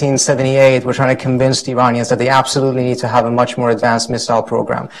in 1978 were trying to convince the Iranians that they absolutely need to have a much more advanced missile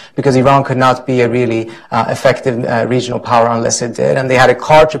program because Iran could not be a really effective regional power unless it did. And they had a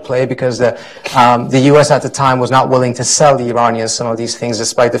card to play because the U.S. at the time was not willing to sell the Iranians some of these things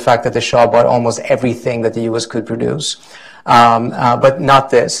despite the fact that the Shah bought almost everything that the U.S. could produce. But not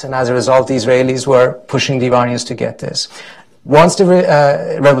this. And as a result, the Israelis were pushing the Iranians to get this. Once the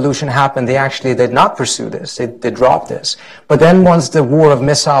revolution happened, they actually did not pursue this. They dropped this. But then once the war of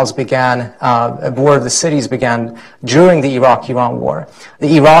missiles began, war of the cities began during the Iraq-Iran war, the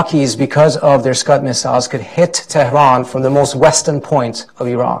Iraqis, because of their Scud missiles, could hit Tehran from the most western point of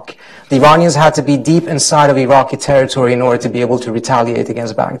Iraq. The Iranians had to be deep inside of Iraqi territory in order to be able to retaliate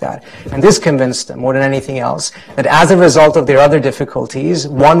against Baghdad. And this convinced them, more than anything else, that as a result of their other difficulties,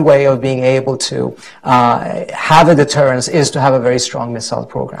 one way of being able to have a deterrence is to have a very strong missile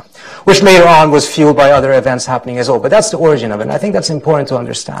program, which later on was fueled by other events happening as well. But that's the origin of it, and I think that's important to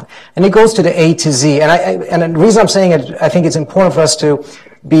understand. And it goes to the A to Z. And the reason I'm saying it, I think it's important for us to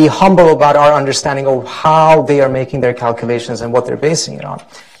be humble about our understanding of how they are making their calculations and what they're basing it on.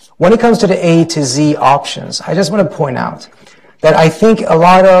 When it comes to the A to Z options, I just want to point out that I think a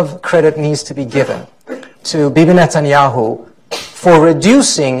lot of credit needs to be given to Bibi Netanyahu for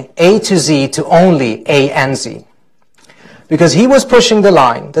reducing A to Z to only A and Z. Because he was pushing the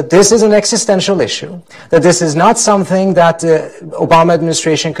line that this is an existential issue, that this is not something that the Obama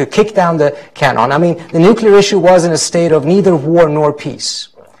administration could kick down the can on. I mean, the nuclear issue was in a state of neither war nor peace.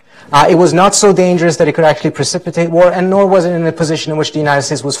 It was not so dangerous that it could actually precipitate war, and nor was it in a position in which the United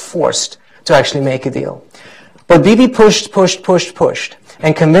States was forced to actually make a deal. But Bibi pushed,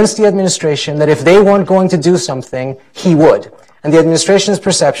 and convinced the administration that if they weren't going to do something, he would. And the administration's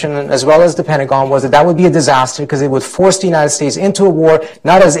perception, as well as the Pentagon, was that that would be a disaster because it would force the United States into a war,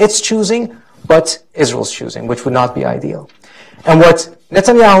 not as its choosing, but Israel's choosing, which would not be ideal. And what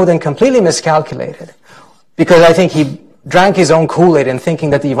Netanyahu then completely miscalculated, because I think he drank his own Kool-Aid in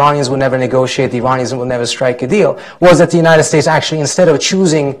thinking that the Iranians would never negotiate, the Iranians would never strike a deal, was that the United States actually, instead of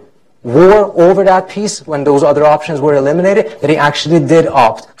choosing war over that peace when those other options were eliminated, that he actually did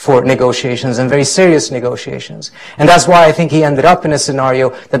opt for negotiations and very serious negotiations. And that's why I think he ended up in a scenario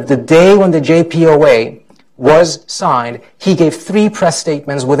that the day when the JPOA was signed, he gave 3 press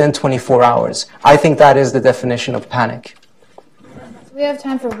statements within 24 hours. I think that is the definition of panic. So we have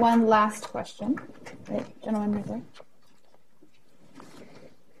time for one last question. Right, gentleman right there.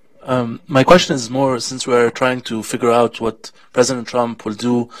 My question is more, since we're trying to figure out what President Trump will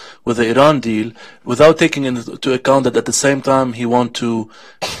do with the Iran deal, without taking into account that at the same time he wants to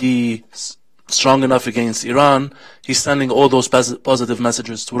be strong enough against Iran, he's sending all those positive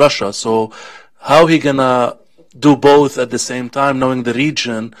messages to Russia. So how he gonna do both at the same time, knowing the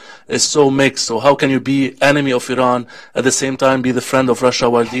region is so mixed? So how can you be enemy of Iran at the same time be the friend of Russia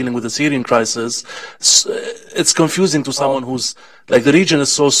while dealing with the Syrian crisis? It's confusing to someone who's like, the region is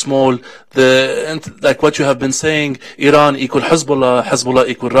so small. Like what you have been saying, Iran equal Hezbollah, Hezbollah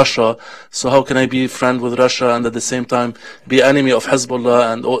equal Russia. So how can I be friend with Russia and at the same time be enemy of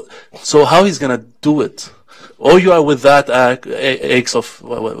Hezbollah? And so how he's gonna do it? Or you are with that axe of,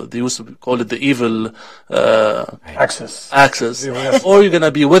 what they used to call it, the evil axis. Or you're going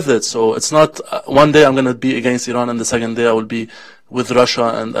to be with it. So it's not one day I'm going to be against Iran and the second day I will be with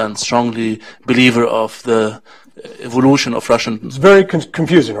Russia and strongly believer of the evolution of Russian. It's very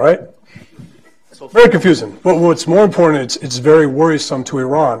confusing, right? Very confusing. But what's more important, it's very worrisome to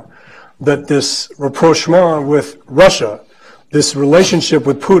Iran that this rapprochement with Russia, this relationship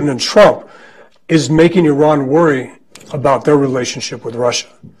with Putin and Trump, is making Iran worry about their relationship with Russia.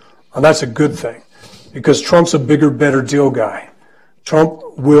 And that's a good thing, because Trump's a bigger, better deal guy. Trump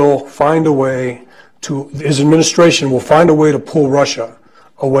will find a way his administration will find a way to pull Russia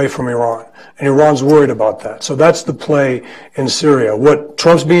away from Iran. And Iran's worried about that. So that's the play in Syria. What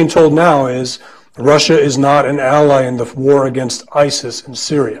Trump's being told now is Russia is not an ally in the war against ISIS in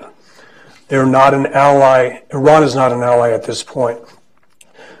Syria. They're not an ally. Iran is not an ally at this point.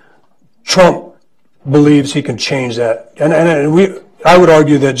 Trump believes he can change that. And I would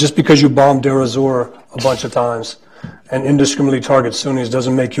argue that just because you bomb Deir ez-Zor a bunch of times and indiscriminately target Sunnis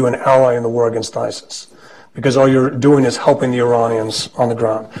doesn't make you an ally in the war against ISIS, because all you're doing is helping the Iranians on the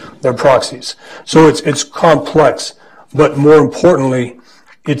ground. They're proxies. So it's complex, but more importantly,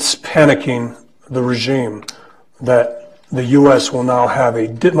 it's panicking the regime that the U.S. will now have a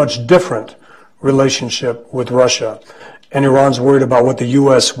much different relationship with Russia. And Iran's worried about what the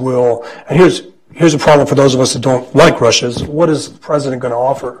U.S. will, and here's a problem for those of us that don't like Russia, is what is the president going to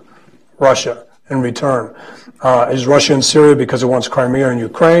offer Russia in return? Is Russia in Syria because it wants Crimea and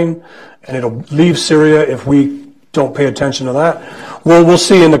Ukraine, and it'll leave Syria if we don't pay attention to that? Well, we'll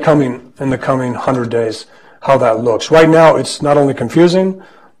see in the coming 100 days how that looks. Right now, it's not only confusing,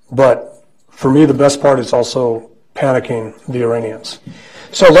 but for me, the best part is also panicking the Iranians.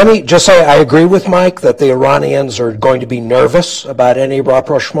 So let me just say I agree with Mike that the Iranians are going to be nervous about any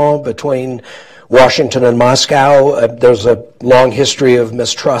rapprochement between Washington and Moscow. There's a long history of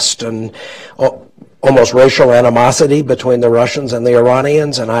mistrust and almost racial animosity between the Russians and the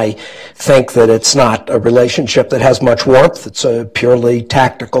Iranians, and I think that it's not a relationship that has much warmth. It's a purely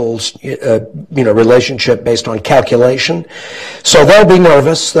tactical, relationship based on calculation. So they'll be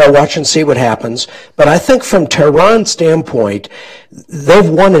nervous. They'll watch and see what happens. But I think from Tehran's standpoint, they've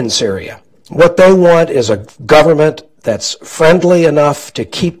won in Syria. What they want is a government that's friendly enough to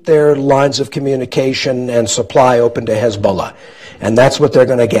keep their lines of communication and supply open to Hezbollah. And that's what they're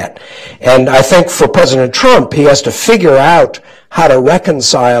going to get. And I think for President Trump, he has to figure out how to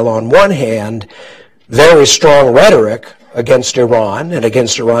reconcile, on one hand, very strong rhetoric against Iran and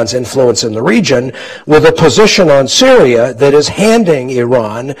against Iran's influence in the region, with a position on Syria that is handing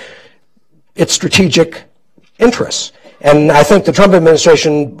Iran its strategic interests. And I think the Trump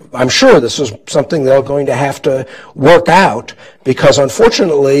administration, I'm sure this is something they're going to have to work out, because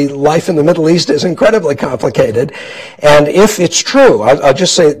unfortunately life in the Middle East is incredibly complicated. And if it's true, I'll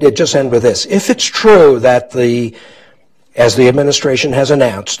just end with this. If it's true that as the administration has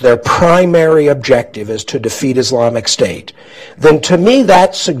announced, their primary objective is to defeat Islamic State, then to me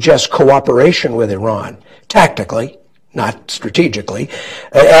that suggests cooperation with Iran, tactically, not strategically,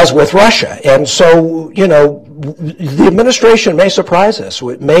 as with Russia. And so, the administration may surprise us.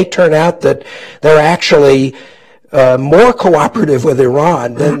 It may turn out that they're actually more cooperative with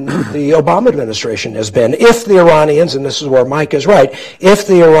Iran than the Obama administration has been, if the Iranians, and this is where Mike is right, if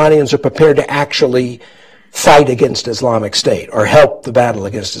the Iranians are prepared to actually fight against Islamic State or help the battle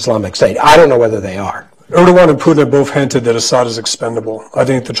against Islamic State. I don't know whether they are. Erdogan and Putin have both hinted that Assad is expendable. I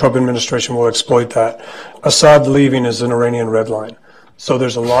think the Trump administration will exploit that. Assad leaving is an Iranian red line. So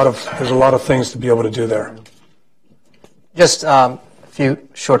there's a lot of things to be able to do there. Just a few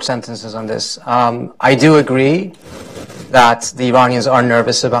short sentences on this. I do agree that the Iranians are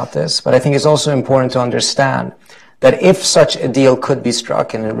nervous about this, but I think it's also important to understand that if such a deal could be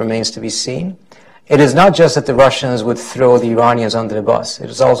struck, and it remains to be seen, it is not just that the Russians would throw the Iranians under the bus. It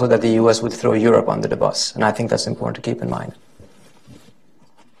is also that the U.S. would throw Europe under the bus. And I think that's important to keep in mind.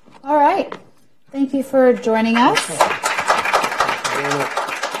 All right. Thank you for joining us.